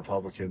other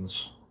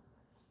Republicans.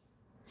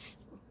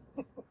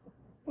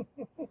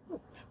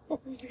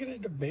 Who's he gonna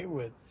debate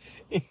with?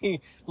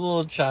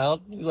 Little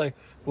child? He's like,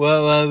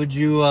 well, would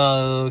you,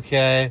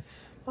 okay.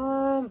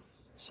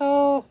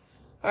 So,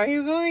 are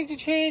you going to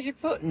change your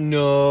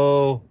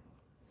No.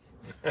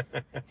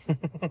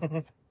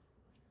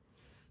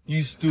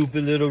 You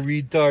stupid little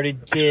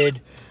retarded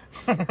kid.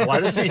 Why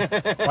does he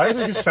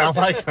sound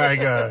like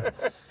God,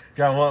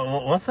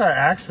 what's that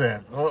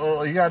accent?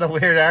 Well, you got a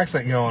weird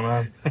accent going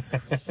on.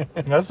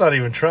 That's not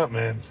even Trump,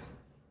 man.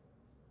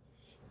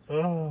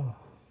 Oh.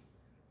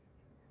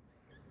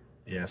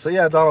 Yeah, so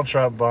yeah, Donald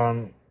Trump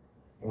bond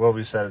will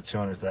be set at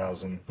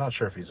 $200,000. Not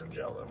sure if he's in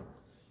jail, though.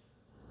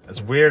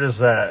 As weird as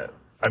that,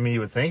 I mean, you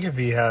would think if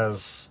he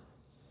has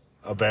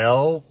a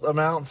bail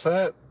amount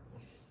set,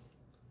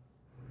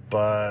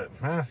 but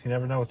you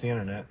never know with the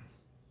internet.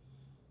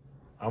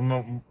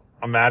 I'm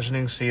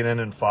imagining CNN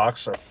and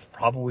Fox are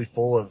probably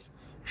full of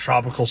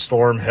Tropical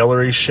Storm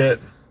Hillary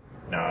shit.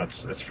 No,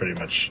 it's pretty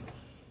much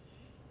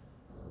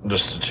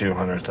just a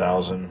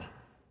 200,000.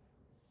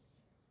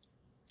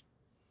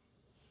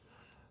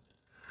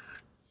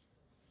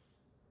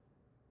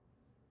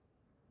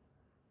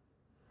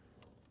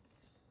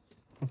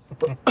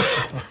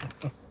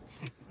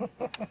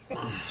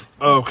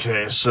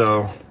 Okay,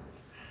 so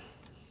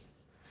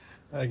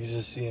I could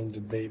just see him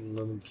debating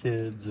little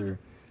kids or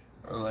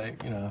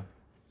like,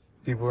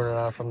 people who are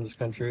not from this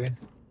country.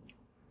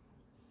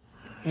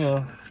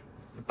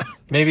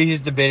 Maybe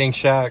he's debating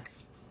Shaq.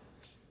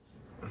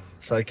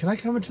 It's like, can I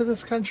come into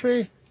this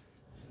country?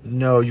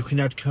 No, you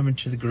cannot come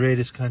into the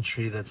greatest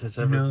country that has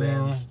ever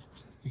been.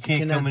 You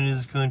can't come into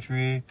this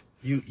country.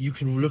 You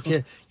can look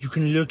at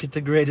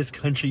the greatest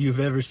country you've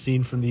ever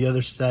seen from the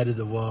other side of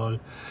the wall.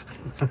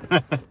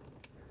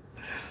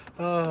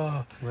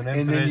 Oh,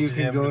 and then you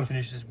can go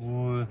finish this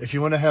war. If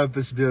you want to help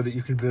us build it,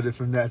 you can build it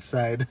from that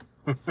side.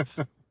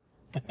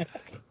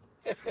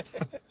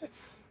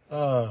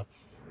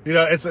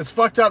 It's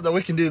fucked up that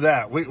we can do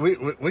that.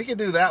 We can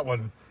do that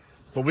one,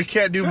 but we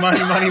can't do money.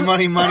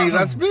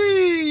 That's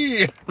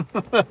me.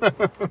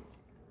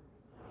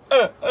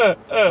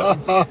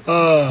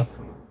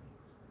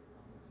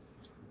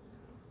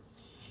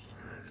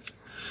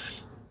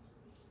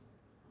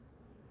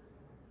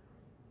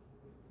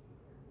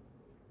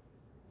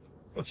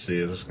 Let's see,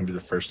 is this going to be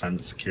the first time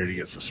that security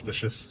gets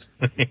suspicious?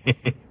 If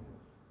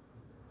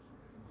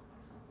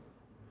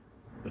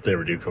they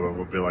ever do come up,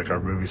 we'll be like, our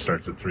movie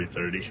starts at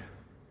 3:30.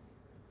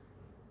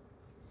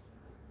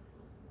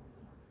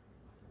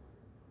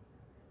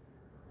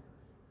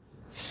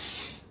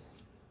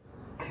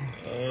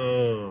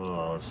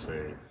 Oh, let's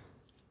see.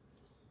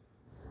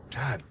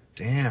 God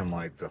damn,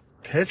 like, the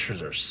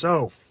pictures are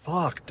so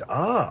fucked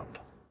up.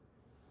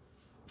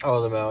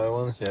 Oh, the Maui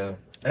ones? Yeah.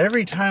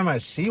 Every time I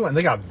see one,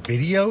 they got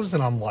videos,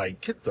 and I'm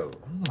like, oh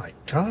my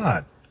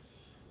God.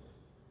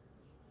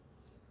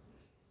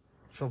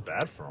 I feel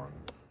bad for him.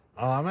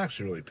 I'm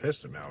actually really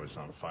pissed that Maui's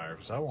on fire,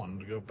 because I want him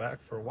to go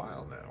back for a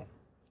while now.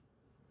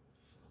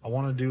 I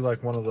want to do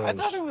like one of those. I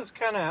thought it was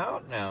kind of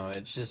out now.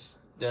 It's just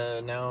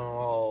now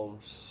all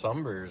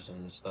sunburns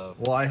and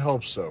stuff. Well, I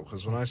hope so,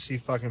 because when I see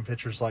fucking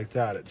pictures like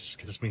that, it just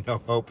gives me no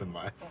hope in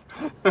life.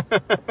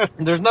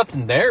 There's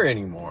nothing there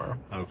anymore.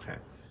 Okay.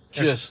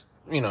 Just,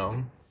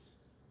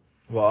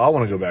 Well, I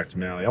want to go back to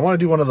Maui. I want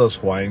to do one of those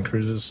Hawaiian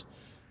cruises,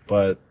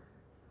 but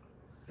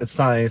it's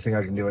not anything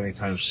I can do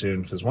anytime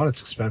soon, because one,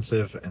 it's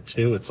expensive, and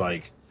two, it's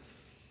like,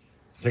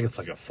 I think it's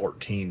like a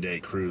 14-day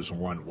cruise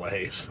one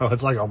way, so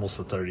it's like almost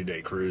a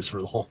 30-day cruise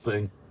for the whole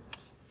thing.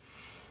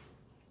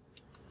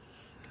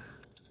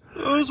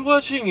 I was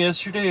watching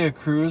yesterday a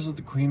cruise with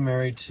the Queen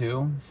Mary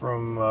 2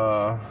 from,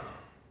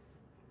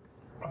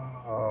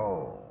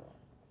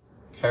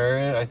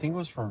 Paris. I think it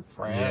was from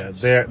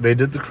France. Yeah, they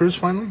did the cruise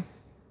finally?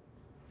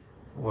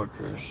 What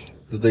cruise?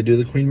 Did they do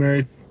the Queen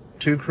Mary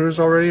 2 cruise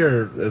already,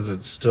 or is it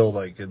still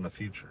like in the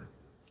future?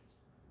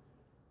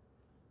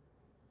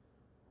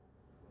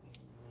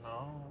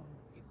 No.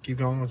 Keep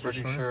going with your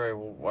Pretty story.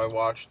 sure I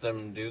watched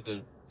them do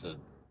the.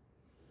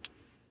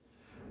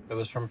 It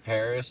was from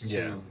Paris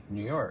to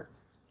New York,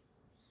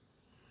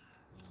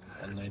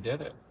 and they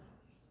did it.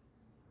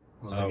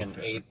 It was like an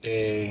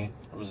 8-day.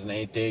 It was an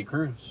 8-day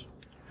cruise.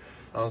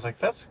 I was like,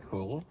 that's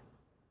cool.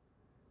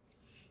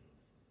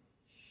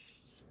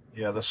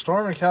 Yeah, the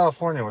storm in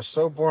California was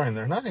so boring,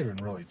 they're not even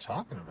really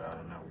talking about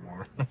it no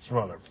more. Those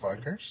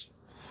motherfuckers.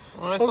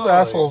 Well, those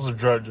assholes are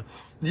drudge.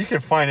 You can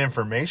find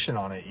information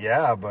on it,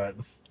 yeah, but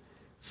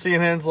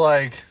CNN's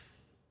like,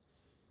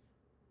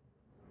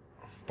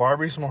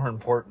 Barbie's more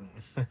important.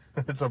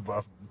 It's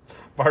above.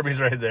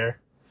 Barbie's right there.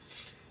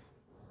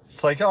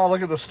 It's like, oh,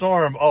 look at the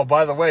storm. Oh,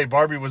 by the way,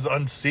 Barbie was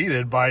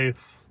unseated by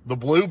the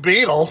Blue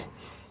Beetle.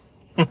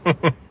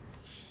 I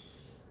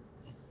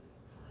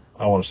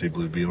want to see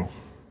Blue Beetle.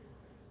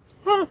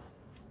 Huh.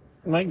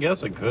 I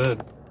guess I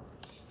could.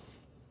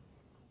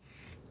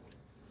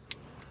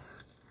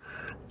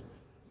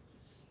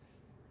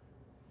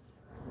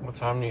 What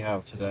time do you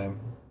have today?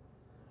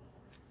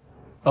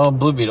 Oh,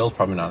 Blue Beetle's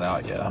probably not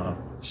out yet, huh?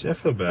 See, I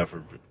feel bad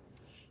for...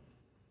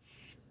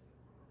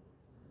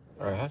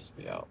 Or it has to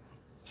be out.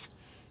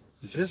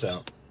 It is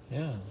out.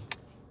 Yeah.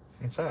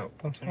 It's out.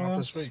 It's out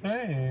this week.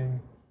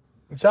 Saying.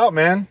 It's out,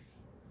 man.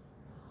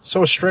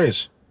 So is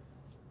Strays.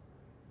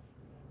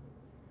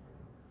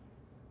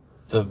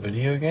 The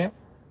video game?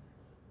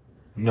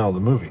 No, the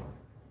movie.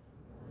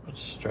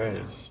 What's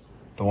Strays?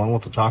 The one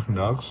with the talking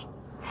dogs.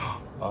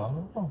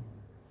 Oh.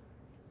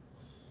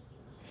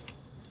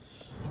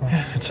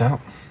 Yeah, it's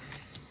out.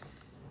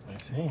 I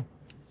see.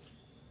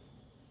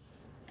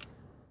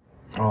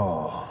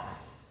 Oh.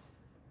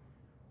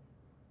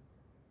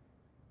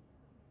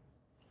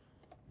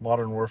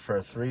 Modern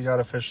Warfare 3 got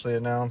officially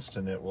announced,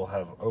 and it will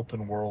have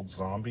open world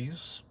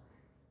zombies.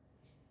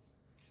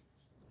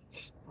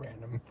 Just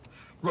random.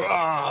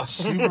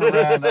 Super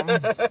random.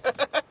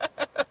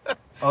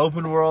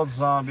 Open world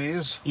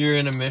zombies. You're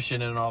in a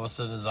mission, and all of a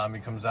sudden a zombie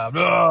comes out.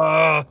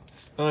 I'm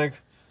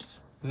like,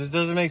 this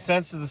doesn't make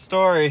sense to the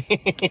story.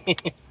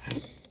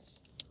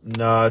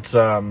 No, it's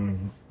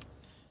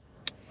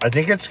I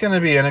think it's going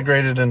to be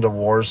integrated into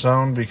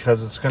Warzone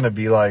because it's going to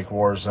be like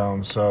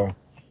Warzone. So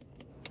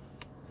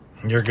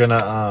you're going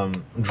to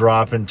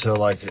drop into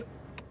like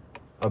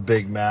a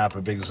big map,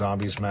 a big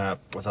zombies map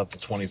with up to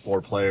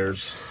 24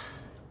 players,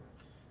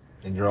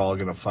 and you're all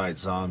going to fight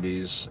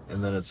zombies.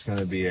 And then it's going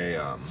to be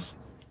a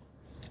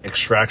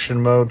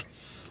extraction mode.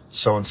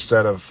 So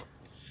instead of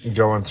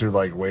going through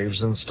like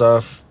waves and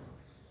stuff,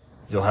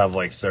 you'll have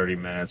like 30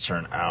 minutes or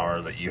an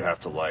hour that you have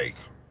to like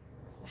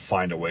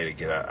find a way to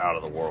get out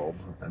of the world.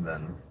 And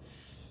then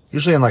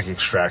usually in like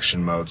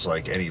extraction modes,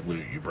 like any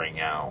loot you bring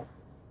out,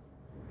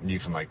 you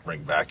can like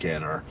bring back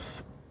in or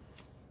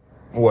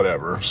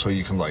whatever. So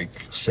you can like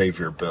save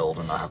your build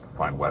and not have to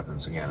find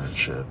weapons again and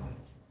shit.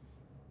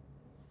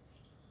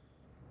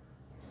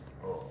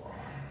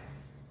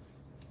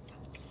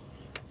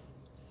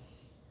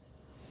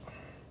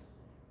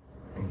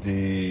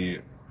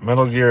 The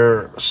Metal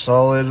Gear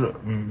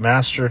Solid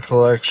Master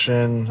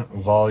Collection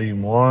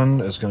Volume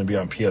 1 is going to be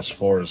on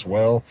PS4 as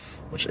well,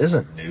 which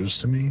isn't news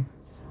to me.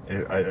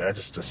 I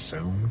just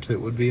assumed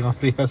it would be on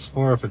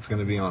PS4 if it's going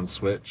to be on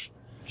Switch.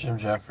 Jim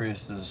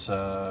Jeffries'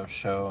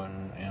 show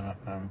in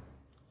Anaheim.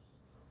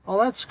 Oh,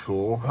 that's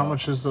cool. How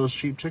much is those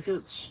cheap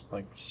tickets?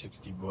 Like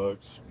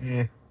 $60.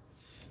 Yeah.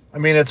 I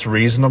mean, it's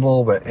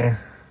reasonable, but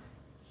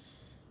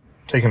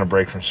taking a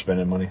break from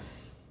spending money.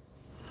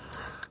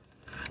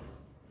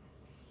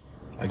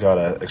 I got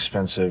an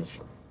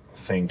expensive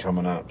thing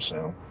coming up,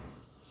 so.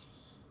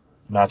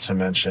 Not to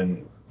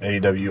mention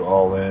AEW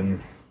All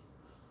In,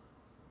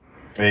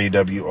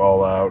 AEW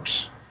All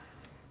Out.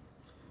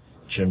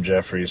 Jim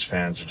Jeffries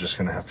fans are just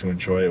going to have to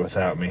enjoy it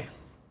without me.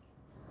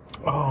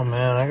 Oh,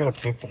 man, I gotta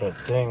pay for that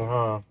thing,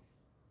 huh?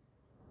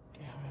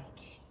 Damn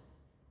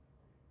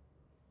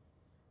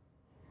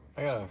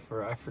it.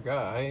 I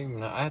forgot.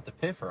 I have to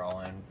pay for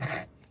All In.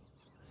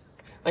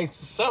 Like,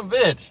 some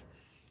bitch.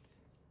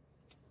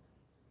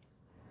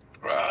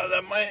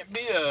 That might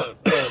be a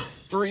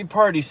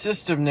three-party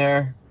system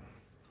there.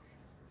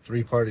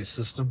 Three-party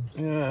system?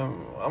 Yeah,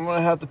 I'm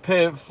gonna have to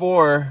pay it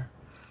for.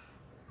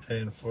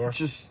 Paying for?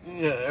 Just,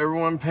 yeah,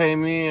 everyone pay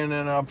me, and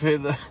then I'll pay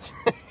the...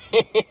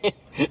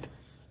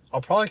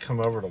 I'll probably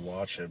come over to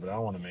watch it, but I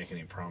don't want to make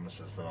any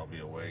promises that I'll be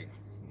awake.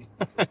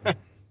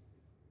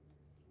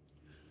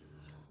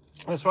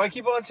 That's why I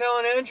keep on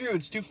telling Andrew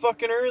it's too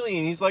fucking early,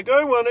 and he's like,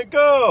 I want to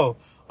go.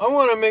 I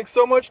want to make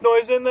so much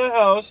noise in the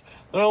house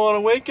that I want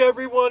to wake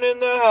everyone in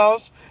the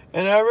house,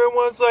 and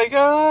everyone's like,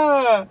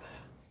 ah.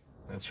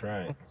 That's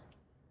right.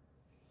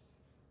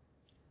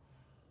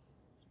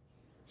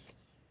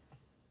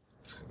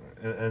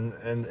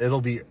 And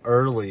it'll be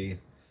early,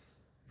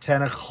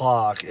 10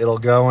 o'clock. It'll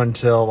go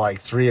until like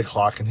 3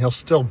 o'clock, and he'll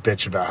still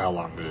bitch about how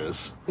long it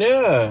is.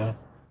 Yeah.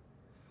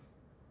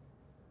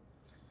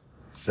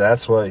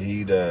 That's what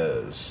he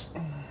does.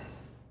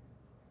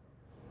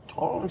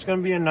 Told him it's going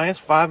to be a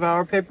nice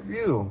 5-hour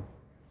pay-per-view.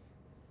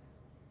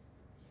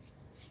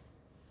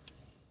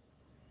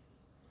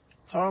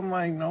 So I'm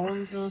like, no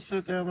one's going to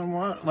sit down and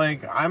watch.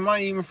 Like, I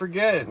might even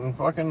forget and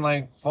fucking,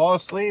 like, fall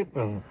asleep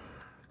and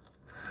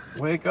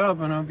wake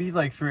up, and it'll be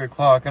like 3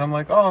 o'clock. And I'm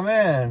like, oh,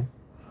 man.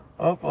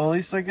 Oh, well, at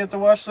least I get to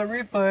watch the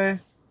replay.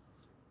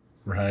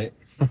 Right.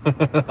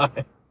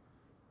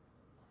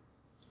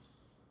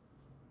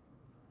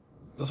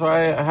 That's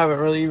why I haven't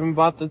really even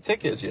bought the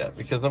tickets yet,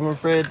 because I'm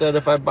afraid that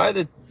if I buy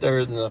the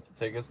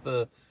tickets,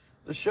 the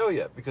show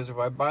yet, because if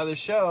I buy the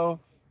show,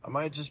 I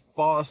might just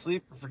fall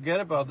asleep and forget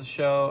about the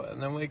show,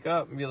 and then wake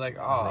up and be like,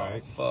 oh,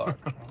 right. Fuck.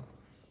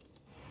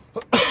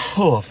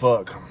 Oh,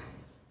 fuck.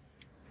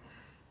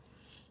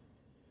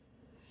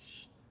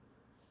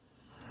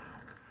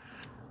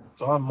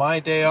 It's on my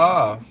day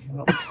off.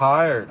 I'm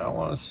tired. I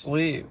want to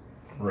sleep.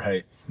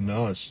 Right.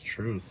 No, it's the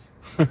truth.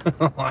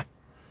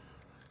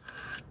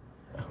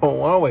 don't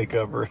want to wake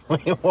up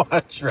early and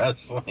watch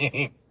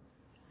wrestling.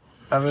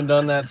 I haven't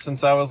done that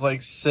since I was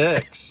like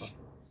 6.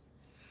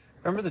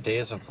 Remember the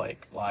days of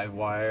like Live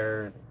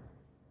Wire?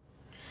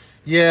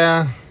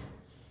 Yeah.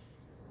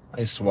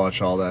 I used to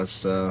watch all that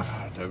stuff.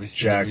 WCW.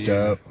 Jacked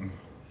Up.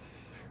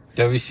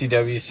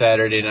 WCW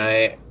Saturday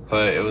night,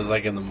 but it was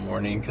like in the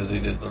morning because they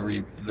did the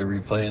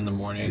replay in the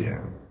morning.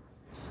 Yeah.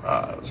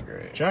 That was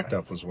great. Jacked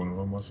Up was one of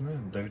them, wasn't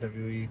it?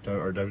 WWE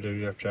or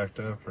WWF Jacked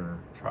Up? Or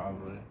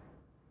Probably.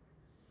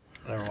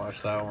 I never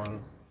watched that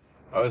one.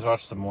 I always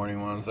watched the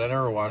morning ones. I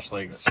never watched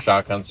like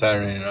Shotgun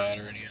Saturday Night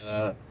or any of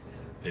that.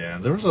 Yeah,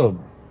 there was a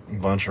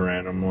bunch of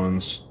random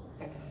ones.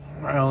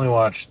 I only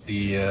watched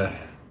the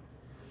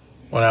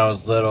when I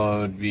was little. It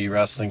would be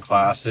Wrestling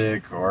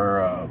Classic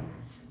or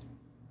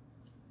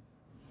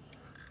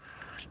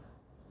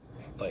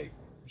like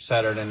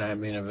Saturday Night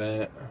Main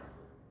Event.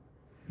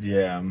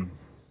 Yeah.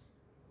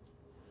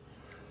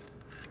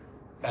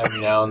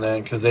 Every now and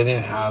then, because they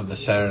didn't have the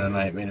Saturday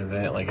Night Main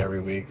Event like every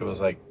week. It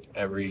was like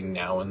every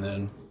now and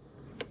then.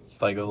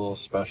 It's like a little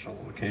special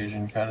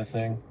occasion kind of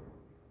thing.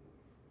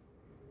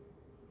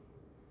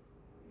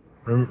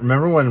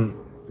 Remember when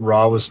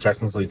Raw was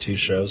technically 2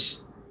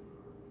 shows?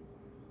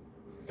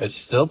 It's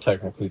still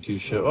technically 2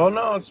 shows. Oh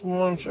no, it's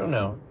 1 show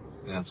now.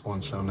 Yeah, it's 1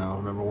 show now.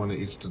 Remember when it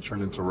used to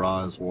turn into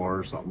Raw as War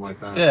or something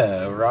like that?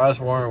 Yeah, Raw's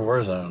War and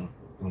Warzone.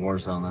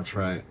 Warzone, that's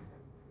right.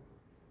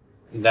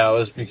 That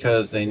was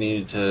because they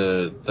needed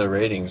the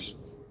ratings.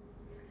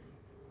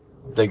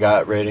 They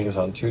got ratings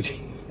on 2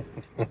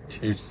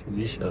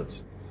 TV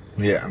shows.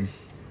 Yeah.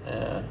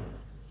 Yeah.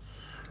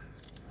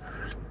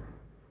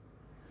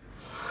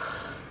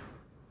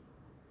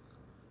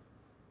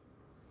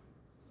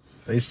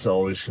 They used to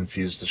always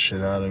confuse the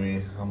shit out of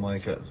me. I'm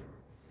like, I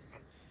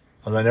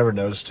never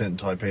noticed it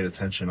until I paid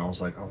attention. I was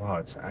like, oh wow,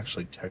 it's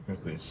actually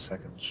technically a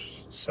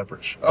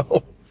separate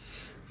show.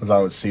 Because I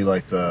would see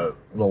like the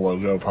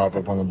logo pop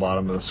up on the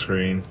bottom of the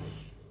screen.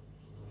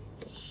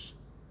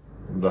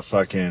 The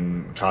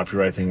fucking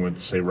copyright thing would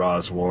say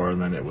Raw's War,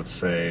 and then it would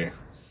say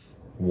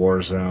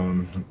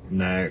Warzone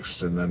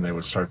next, and then they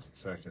would start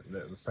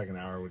the second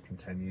hour would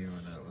continue,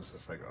 and it was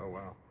just like, oh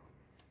wow.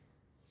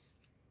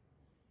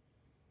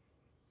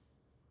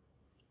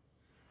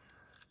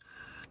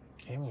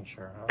 Gaming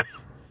sure, huh?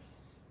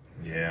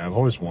 Yeah, I've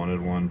always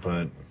wanted one,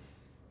 but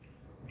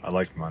I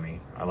like money.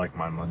 I like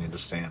my money to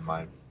stay in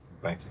my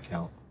bank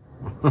account.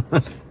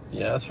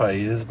 Yeah, that's why I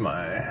used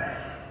my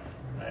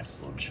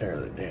nice little chair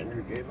that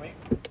Andrew gave me.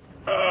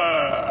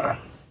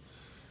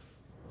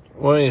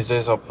 One of these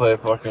days I'll play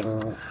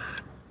fucking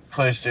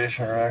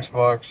PlayStation or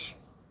Xbox.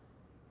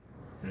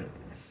 Yeah.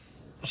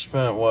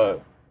 Spent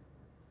what?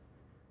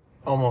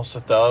 Almost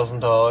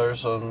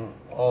 $1,000 on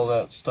all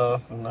that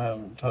stuff, and I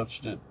haven't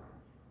touched it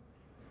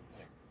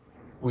like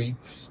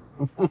weeks,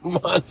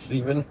 months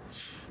even.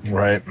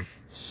 Right.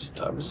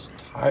 I'm just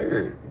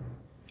tired.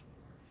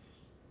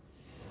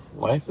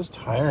 Life is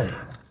tiring.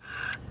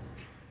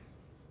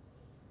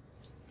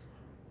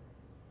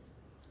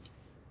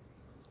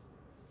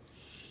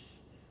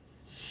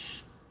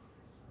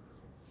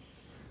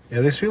 Yeah,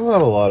 these people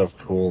have a lot of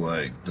cool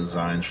like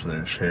designs for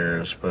their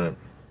chairs, but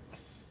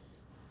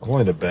I'm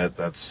willing to bet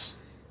that's.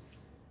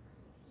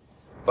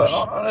 But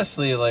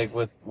honestly, like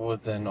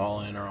with an All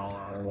In or All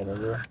Out or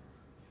whatever,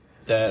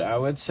 that I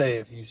would say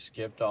if you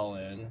skipped All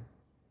In,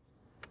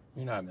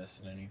 you're not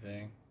missing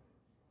anything.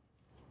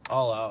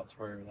 All Out's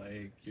where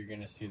like you're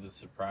gonna see the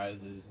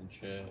surprises and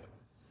shit.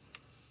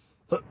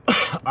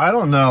 I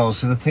don't know.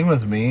 See, the thing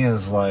with me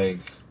is like,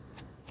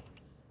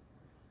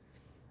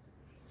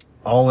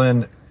 All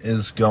In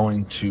is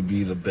going to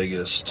be the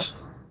biggest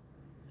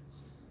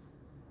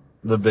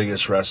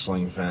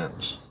wrestling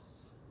event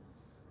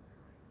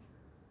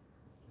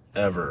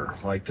ever.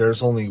 Like,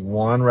 there's only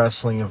one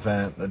wrestling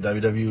event that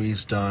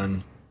WWE's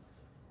done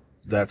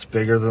that's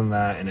bigger than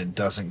that, and it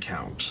doesn't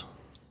count.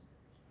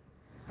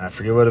 I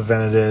forget what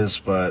event it is,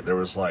 but there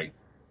was like,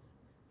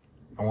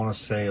 I want to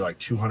say like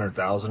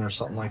 200,000 or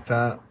something like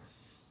that.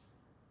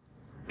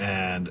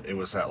 And it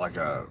was at like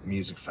a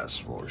music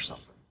festival or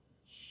something.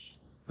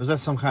 It was at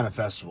some kind of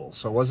festival.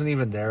 So it wasn't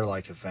even their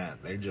like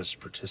event. They just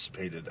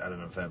participated at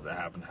an event that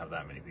happened to have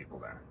that many people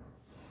there.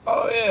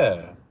 Oh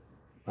yeah.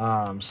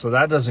 So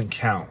that doesn't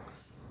count.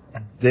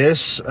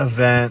 This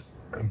event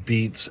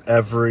beats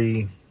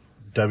every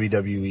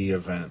WWE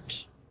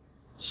event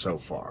so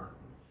far.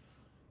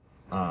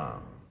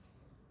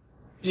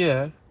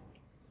 Yeah.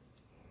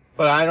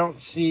 But I don't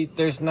see,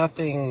 there's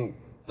nothing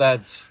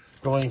that's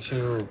going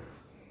to,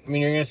 I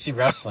mean, you're going to see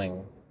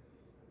wrestling.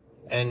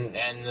 And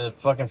the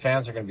fucking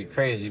fans are going to be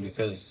crazy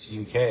because it's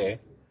UK.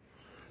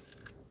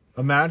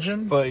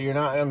 Imagine. But you're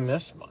not going to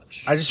miss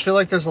much. I just feel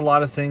like there's a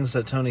lot of things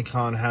that Tony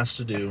Khan has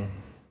to do.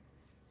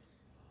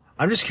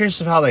 I'm just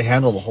curious of how they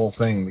handle the whole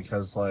thing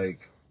because,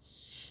 like,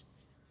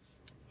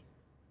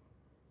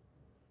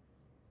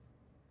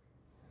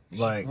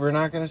 we're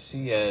not going to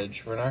see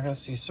Edge. We're not going to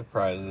see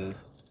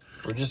surprises.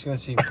 We're just going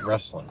to see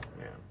wrestling.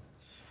 Yeah.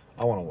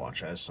 I want to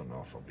watch it. I just don't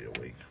know if I'll be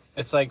awake.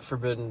 It's like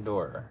Forbidden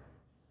Door.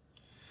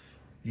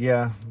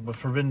 Yeah, but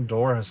Forbidden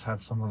Door has had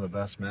some of the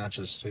best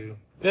matches, too.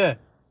 Yeah.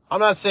 I'm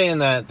not saying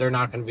that they're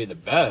not going to be the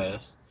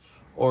best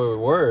or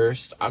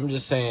worst. I'm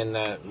just saying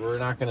that we're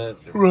not going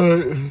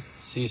to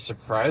see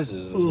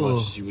surprises as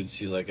much as you would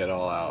see, like, at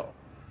All Out.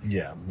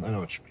 Yeah, I know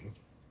what you mean.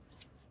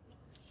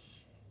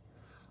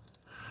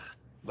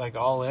 Like,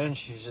 All In,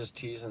 she's just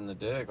teasing the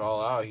dick.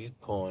 All Out, he's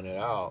pulling it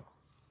out.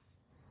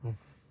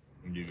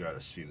 You gotta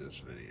see this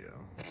video.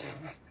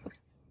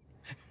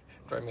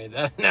 If I made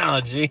that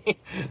analogy.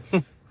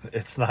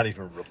 It's not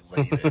even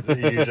related.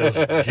 You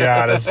just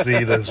gotta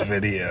see this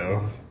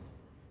video.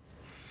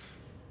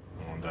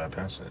 Oh, did I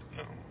pass it?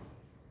 No.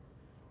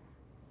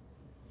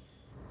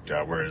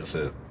 God, where is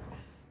it?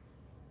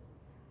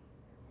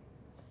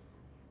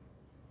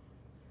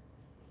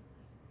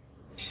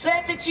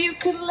 Said that you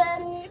could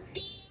let it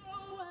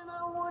go, and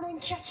I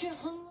wouldn't catch you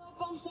hung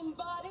up on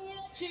somebody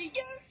that you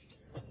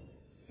used.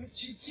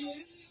 But you didn't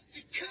have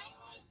to come.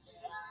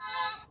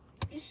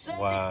 You said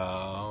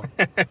Wow.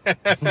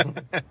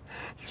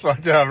 It's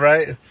fucked up,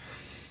 right?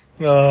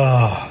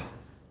 Oh.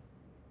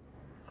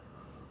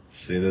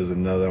 See, there's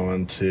another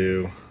one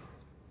too.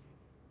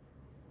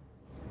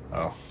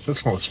 Oh,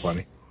 this one was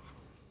funny.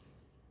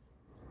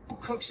 Who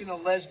cooks in a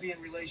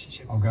lesbian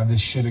relationship? Oh God, this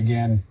shit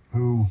again.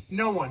 Who?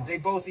 No one. They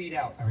both eat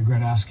out. I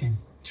regret asking.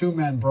 2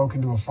 men broke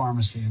into a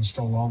pharmacy and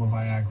stole all the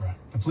Viagra.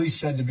 The police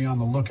said to be on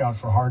the lookout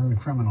for hardened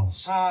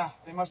criminals.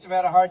 They must have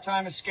had a hard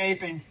time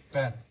escaping.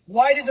 Bet.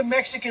 Why did the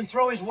Mexican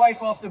throw his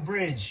wife off the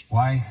bridge?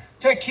 Why?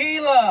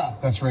 Tequila!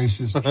 That's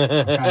racist.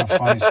 Kind of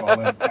funny, so I'll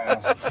let it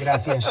pass.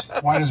 Gracias.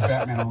 Why does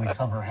Batman only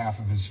cover half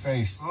of his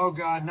face? Oh,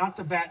 God, not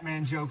the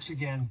Batman jokes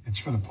again. It's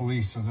for the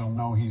police, so they'll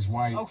know he's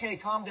white. Okay,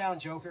 calm down,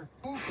 Joker.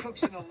 Who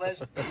cooks in a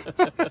lesbian...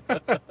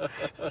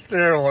 It's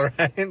terrible,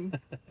 right?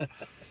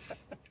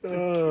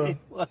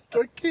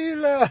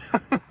 Tequila.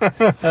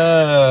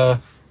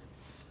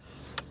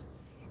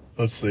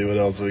 Let's see what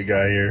else we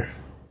got here.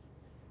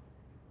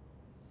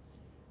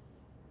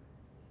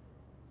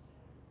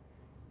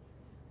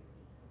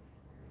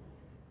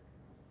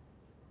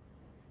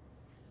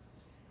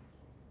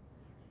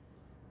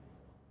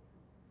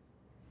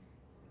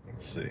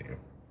 Let's see.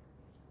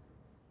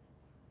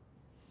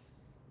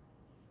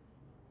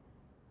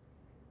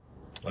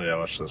 Oh yeah,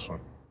 watch this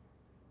one.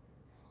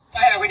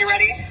 When you're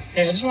ready.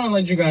 Hey, I just want to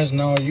let you guys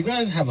know, you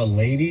guys have a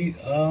lady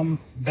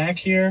back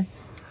here.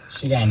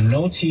 She got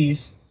no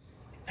teeth,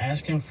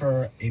 asking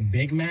for a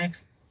Big Mac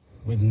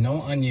with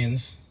no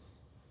onions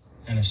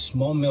and a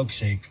small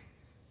milkshake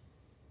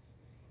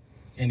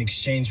in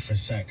exchange for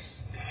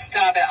sex.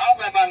 Stop it. I'll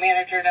let my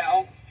manager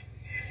know.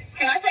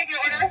 Can I take your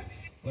order?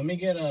 Let me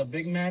get a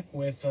Big Mac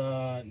with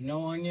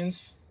no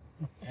onions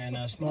and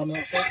a small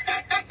milkshake.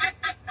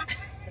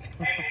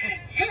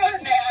 You are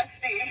nasty.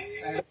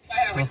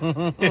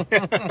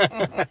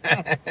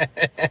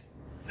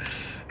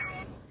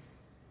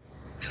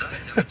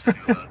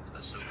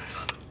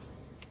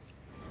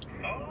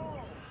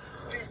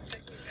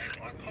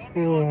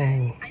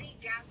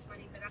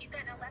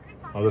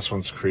 Oh, this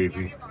one's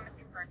creepy.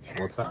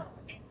 What's that?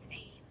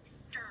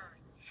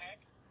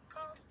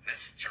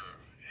 Mr.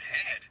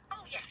 Head.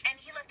 Oh, yes, and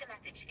he left a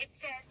message. It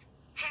says,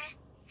 heh,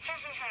 heh,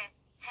 heh,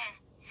 heh,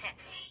 heh,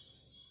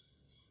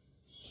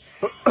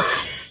 heh.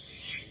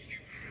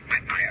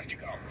 I have to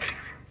go.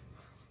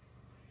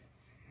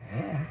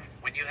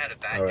 When you had a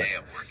bad day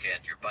at work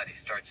and your buddy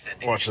starts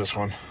sending... Watch this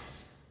one.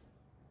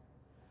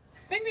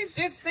 I think these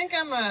dudes think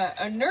I'm a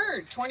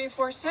nerd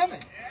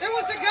 24/7. There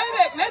was a guy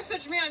that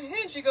messaged me on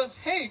Hinge. He goes,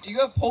 "Hey, do you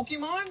have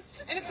Pokemon?"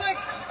 And it's like,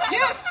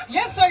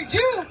 yes, I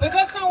do, but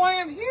that's not why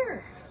I'm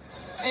here.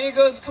 And he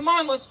goes, "Come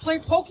on, let's play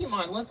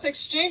Pokemon. Let's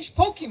exchange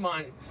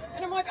Pokemon."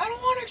 And I'm like, I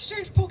don't want to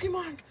exchange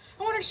Pokemon.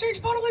 I want to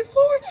exchange bodily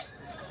fluids.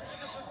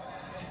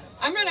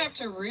 I'm going to have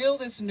to reel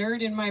this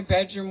nerd in my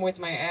bedroom with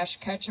my Ash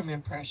Ketchum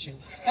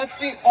impression. That's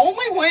the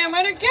only way I'm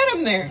going to get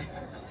him there.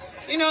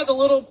 You know, the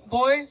little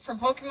boy from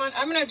Pokemon?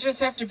 I'm going to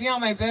just have to be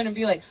on my bed and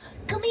be like,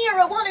 Come here,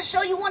 I want to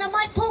show you one of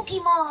my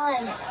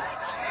Pokemon.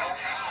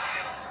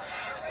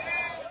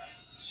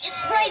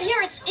 It's right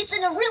here. It's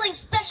in a really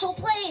special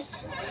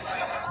place.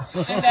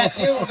 And that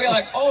dude will be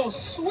like, oh,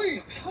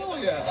 sweet. Hell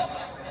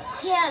yeah.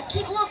 Yeah,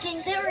 keep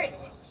looking. There.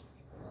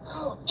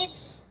 Oh,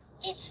 it's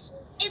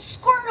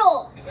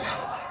Squirtle.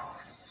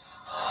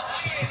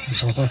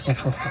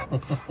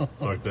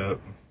 Fucked up.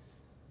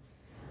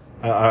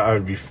 I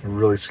would be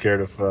really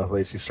scared if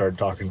Lacey started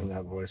talking in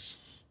that voice.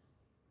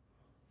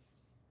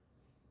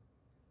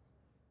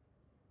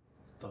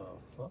 The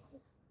fuck?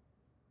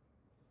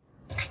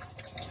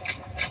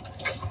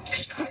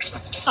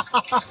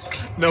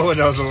 No one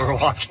knows when we're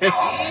watching.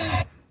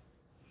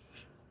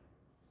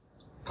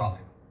 Call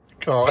it.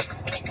 Call it.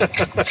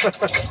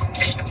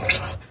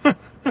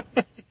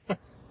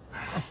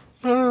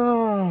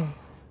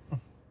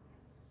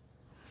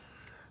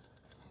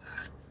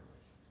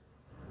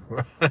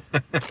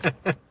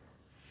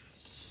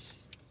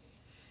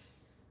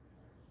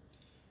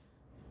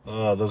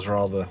 Oh, those are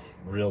all the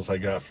reels I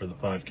got for the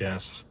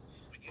podcast.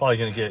 Probably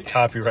gonna get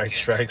copyright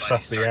strikes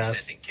off the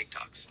ass.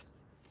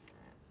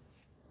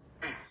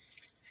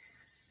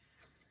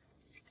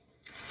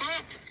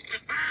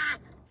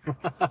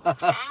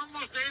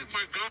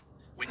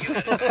 When you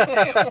had a bad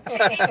day of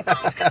singing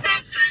bones, 'cause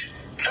that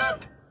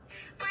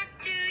what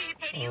do you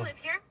pay? Do you live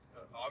here?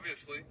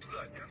 Obviously.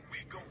 We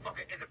gon' fuck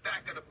it in the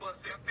back of the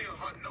bus and fill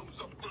her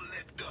nose up full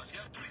of dust.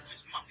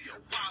 This mafia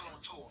while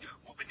on tour.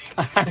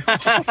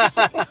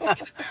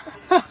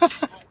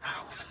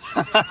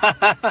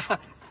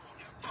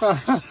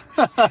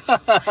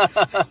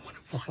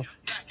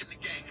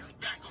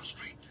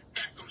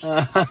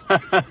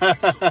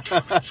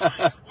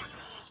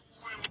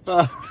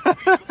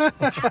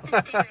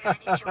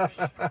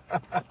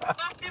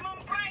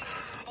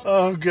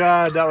 Oh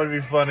God, that would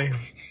be funny.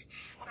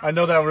 I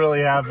know that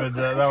really happened.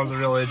 That was a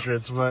real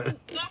entrance, but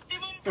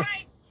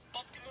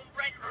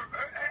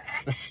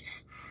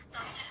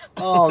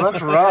oh,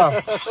 that's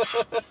rough.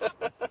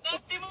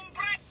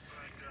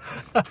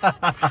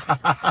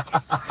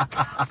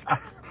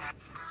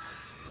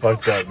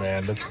 Fucked up,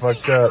 man. That's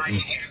fucked up. Where are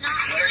you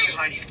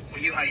hiding? Where are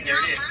you hiding? There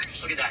it is.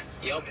 Look at that.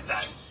 You opened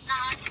that.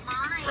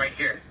 Right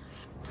here.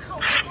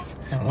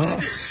 What's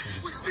this?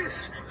 What's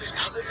this? There's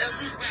color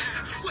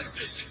everywhere. What's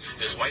this?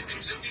 There's white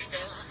things in the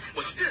air.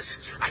 What's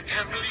this? I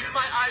can't believe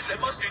my eyes. I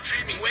must be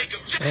dreaming. Wake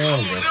up. Oh,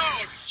 no.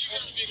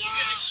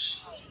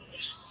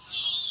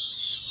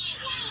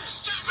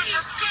 Stop it,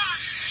 for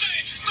God's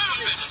sake. Stop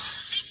it.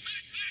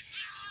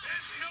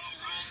 There's no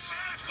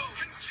romance. We'll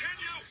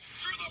continue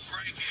through the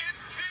break-in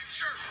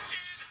picture.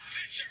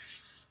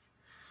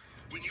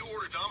 When you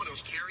order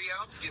Domino's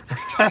carry-out, get 3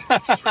 tiny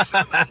pizzas for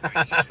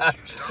 $7.99.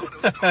 Use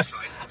Domino's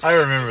website. I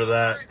remember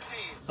that.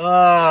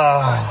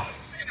 Oh.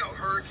 You know,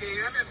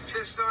 Hurricane. I've been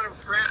pissed on him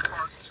frat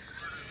park.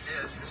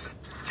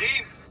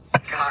 Jeez.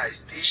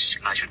 Guys,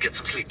 I should get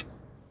some sleep.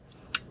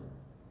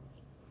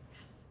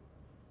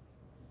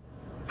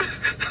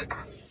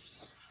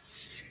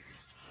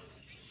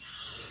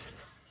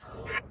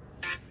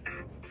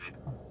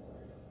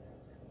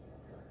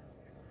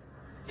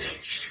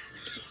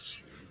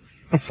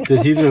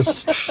 Did he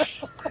just...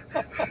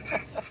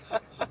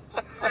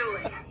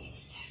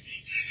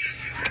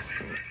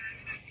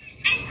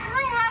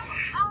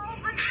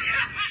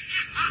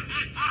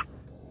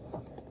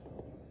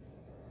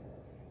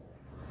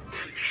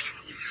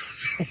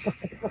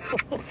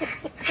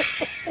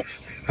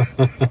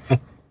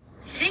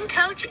 Then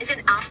coach is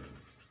an op.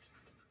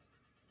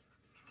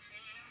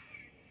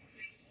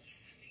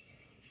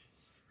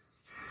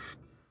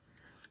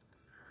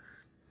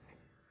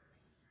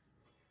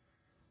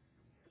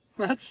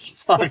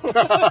 That's fucked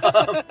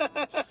up.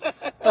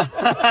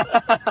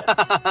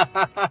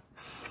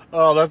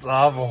 Oh, that's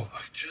awful.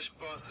 I just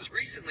bought this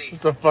recently.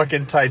 Just a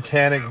fucking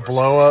Titanic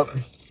blow-up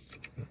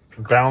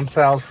bounce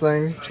house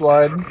thing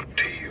slide.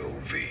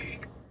 TOV.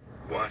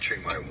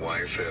 Watching my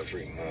wife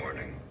every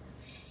morning.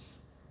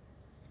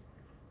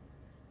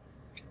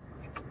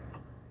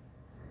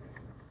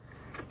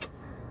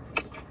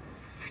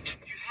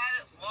 You had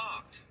it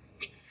locked.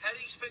 How do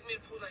you expect me to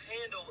pull the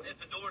handle if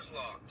the door's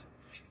locked?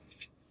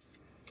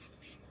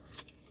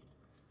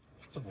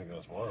 Something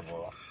goes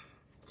horrible.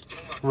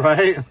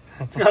 Right?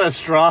 It's got a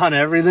straw and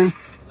everything.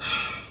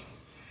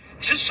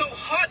 It's just so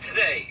hot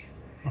today.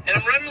 And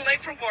I'm running late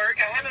for work.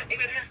 I haven't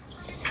even had...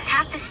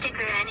 Tap the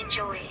sticker and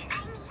enjoy.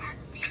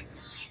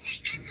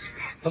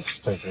 That's a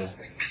sticker.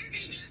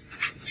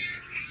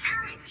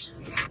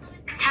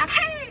 Tap.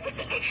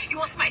 You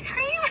want some ice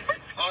cream?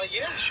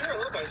 Yeah, sure. A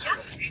little bit. Yeah.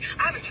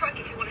 I have a truck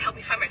if you want to help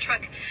me find my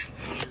truck.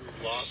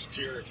 Lost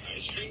your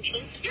ice cream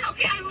truck? Yeah,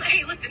 okay.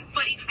 Hey, listen,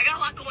 buddy. I got a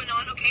lot going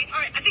on, okay? All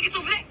right, I think it's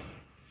over there.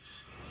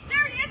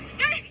 There it is.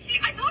 There it is. See,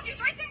 I told you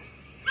it's right there.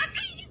 Let's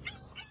go.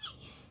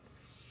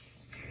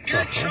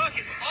 Your truck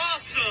is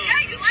awesome.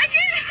 Yeah, you like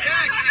it?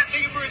 Yeah, can I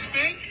take it for a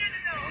spin?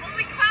 No.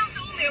 Only clowns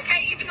only,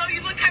 okay? Even though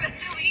you look kind of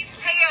silly.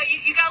 Hey,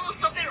 you got a little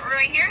something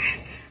right here?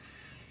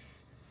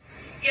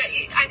 Yeah,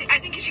 I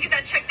think you should get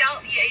that checked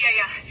out.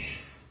 Yeah.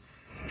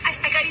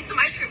 I got you some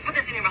ice cream. Put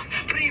this in your mouth.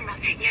 Put it in your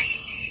mouth. Yeah.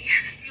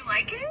 You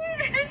like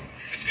it?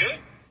 It's good.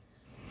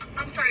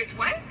 I'm sorry, it's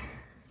what?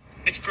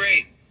 It's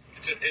great.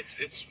 It's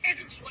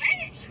what?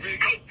 It's really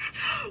good. Hey,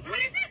 what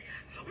is it?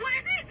 What is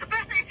it? It's the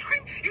best ice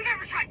cream you've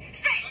ever tried.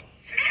 Say it.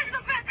 It is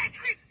the best ice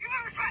cream you've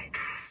ever tried.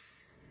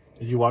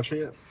 Did you watch it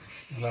yet?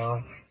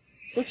 No.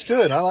 It's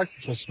good. I like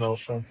the smell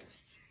show.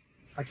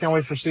 I can't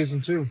wait for season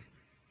 2.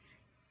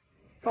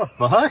 The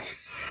fuck?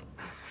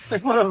 They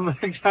put a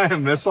big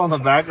giant missile on the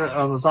back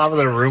on the top of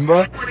their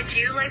Roomba. Would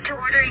you like to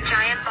order a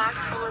giant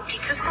box full of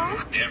pizza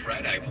skulls? Damn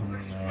right I will.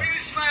 What are you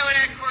smiling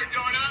at,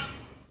 Cordona?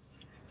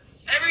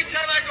 Every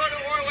time I go to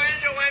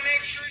Orlando, I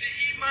make sure to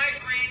eat my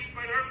greens,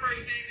 but her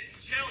first name is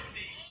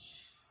Chelsea.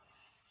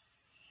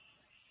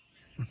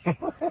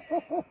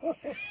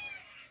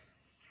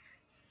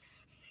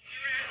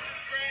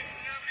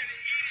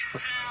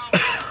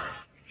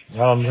 I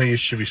don't think you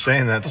should be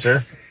saying that,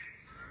 sir.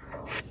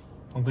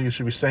 I don't think you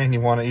should be saying you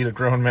want to eat a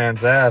grown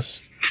man's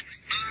ass.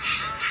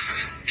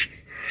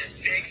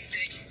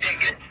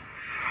 Steak.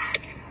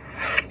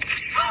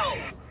 Oh,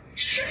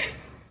 shit.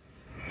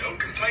 No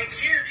complaints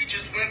here. He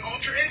just went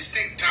ultra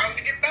instinct. Time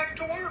to get back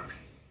to work.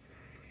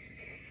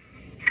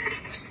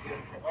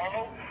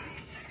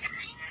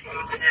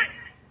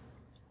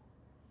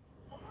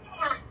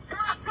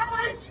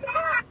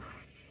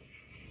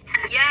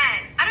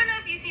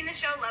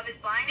 is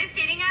blind. This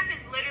dating app is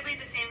literally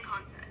the same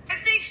concept.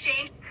 It's the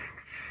exchange.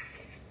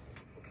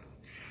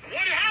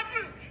 What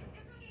happened?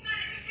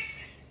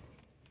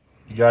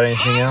 You got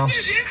anything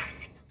else?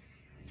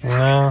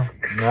 No.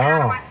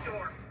 No.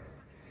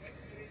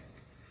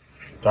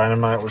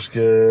 Dynamite was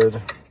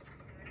good.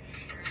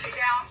 She's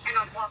out, and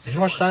I'm walking. Did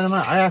you watch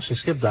Dynamite? I actually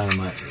skipped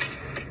Dynamite. That's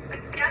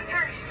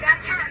her.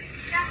 That's her.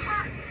 That's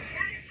her.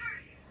 That is her.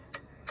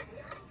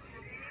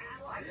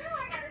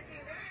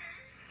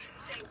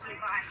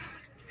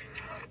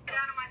 Get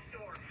out of my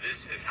store.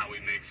 This is how we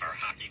make our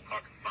hockey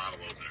puck bottle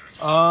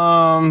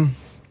opener.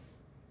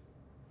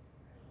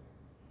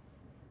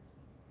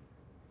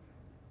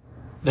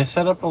 They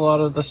set up a lot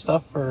of the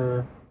stuff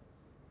for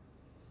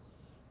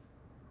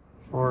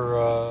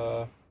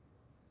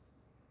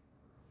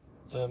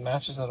the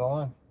matches at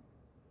All In.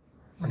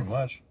 Pretty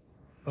much.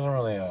 Wasn't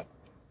really a...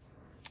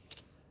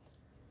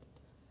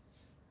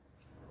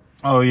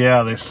 Oh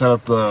yeah, they set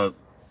up the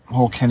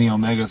whole Kenny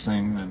Omega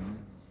thing. And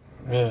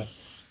Yeah.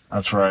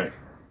 that's right.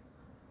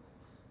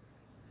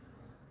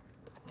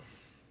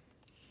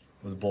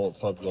 With Bullet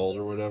Club Gold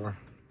or whatever.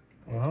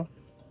 Uh-huh.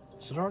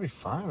 Is it already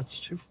 5? It's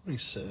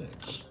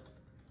 2:46.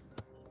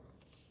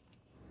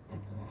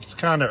 It's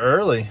kind of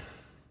early.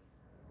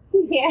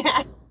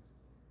 Yeah.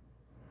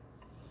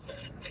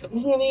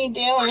 What are you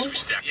doing?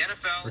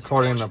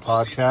 Recording the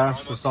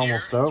podcast. It's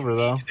almost over,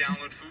 though.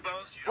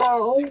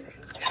 Oh.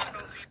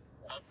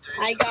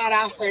 I got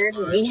off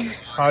early.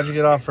 How'd you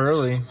get off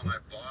early?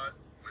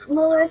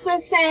 Melissa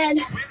said,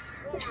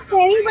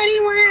 anybody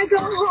want to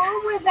go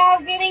home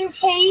without getting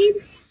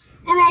paid?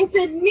 And I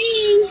said,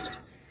 me.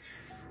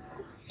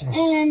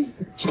 And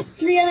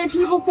 3 other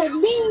people said,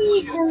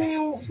 me. And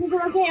then she said,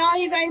 okay, all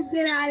you guys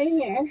get out of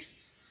here.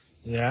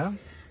 Yeah?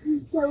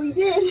 So we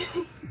did.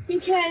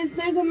 Because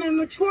there's a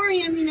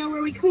moratorium,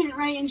 where we couldn't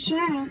write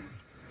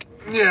insurance.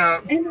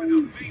 Yeah. And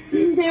then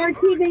they were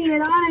keeping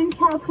it on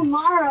until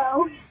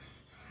tomorrow.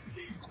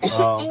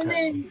 Oh, okay. And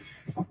then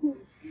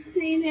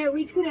saying that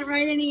we couldn't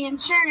write any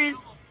insurance.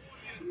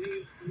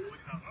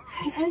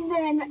 And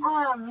then,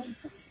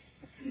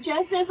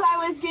 just as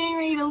I was getting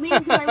ready to leave,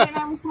 because I went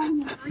on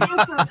with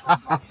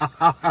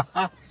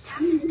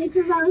just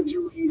as I was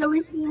getting ready to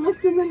leave, we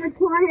missed the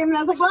moratorium, and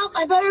I was like, well,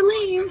 I better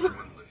leave.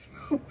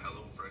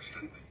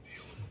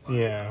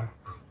 Yeah.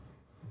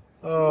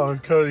 Oh,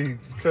 Cody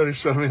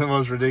showed me the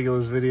most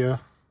ridiculous video.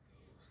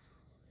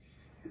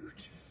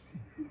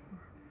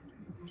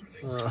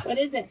 What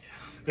is it?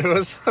 It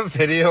was a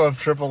video of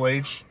Triple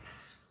H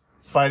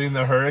fighting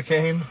the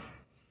Hurricane.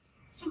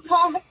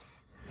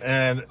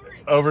 And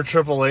over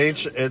Triple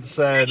H, it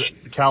said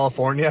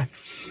California.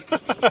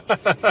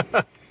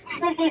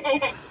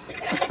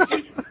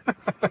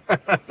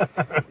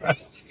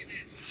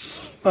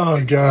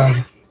 Oh,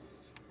 God.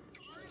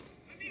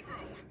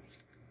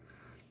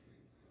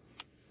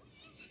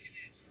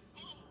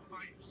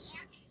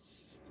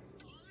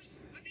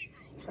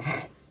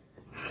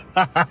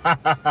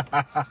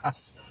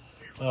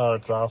 Oh,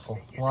 it's awful.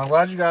 Well, I'm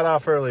glad you got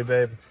off early,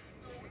 babe.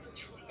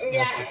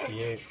 Yeah.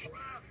 58.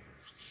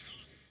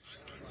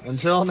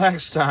 Until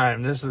next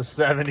time, this is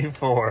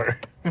 74.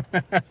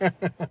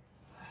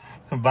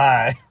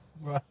 Bye.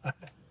 Bye.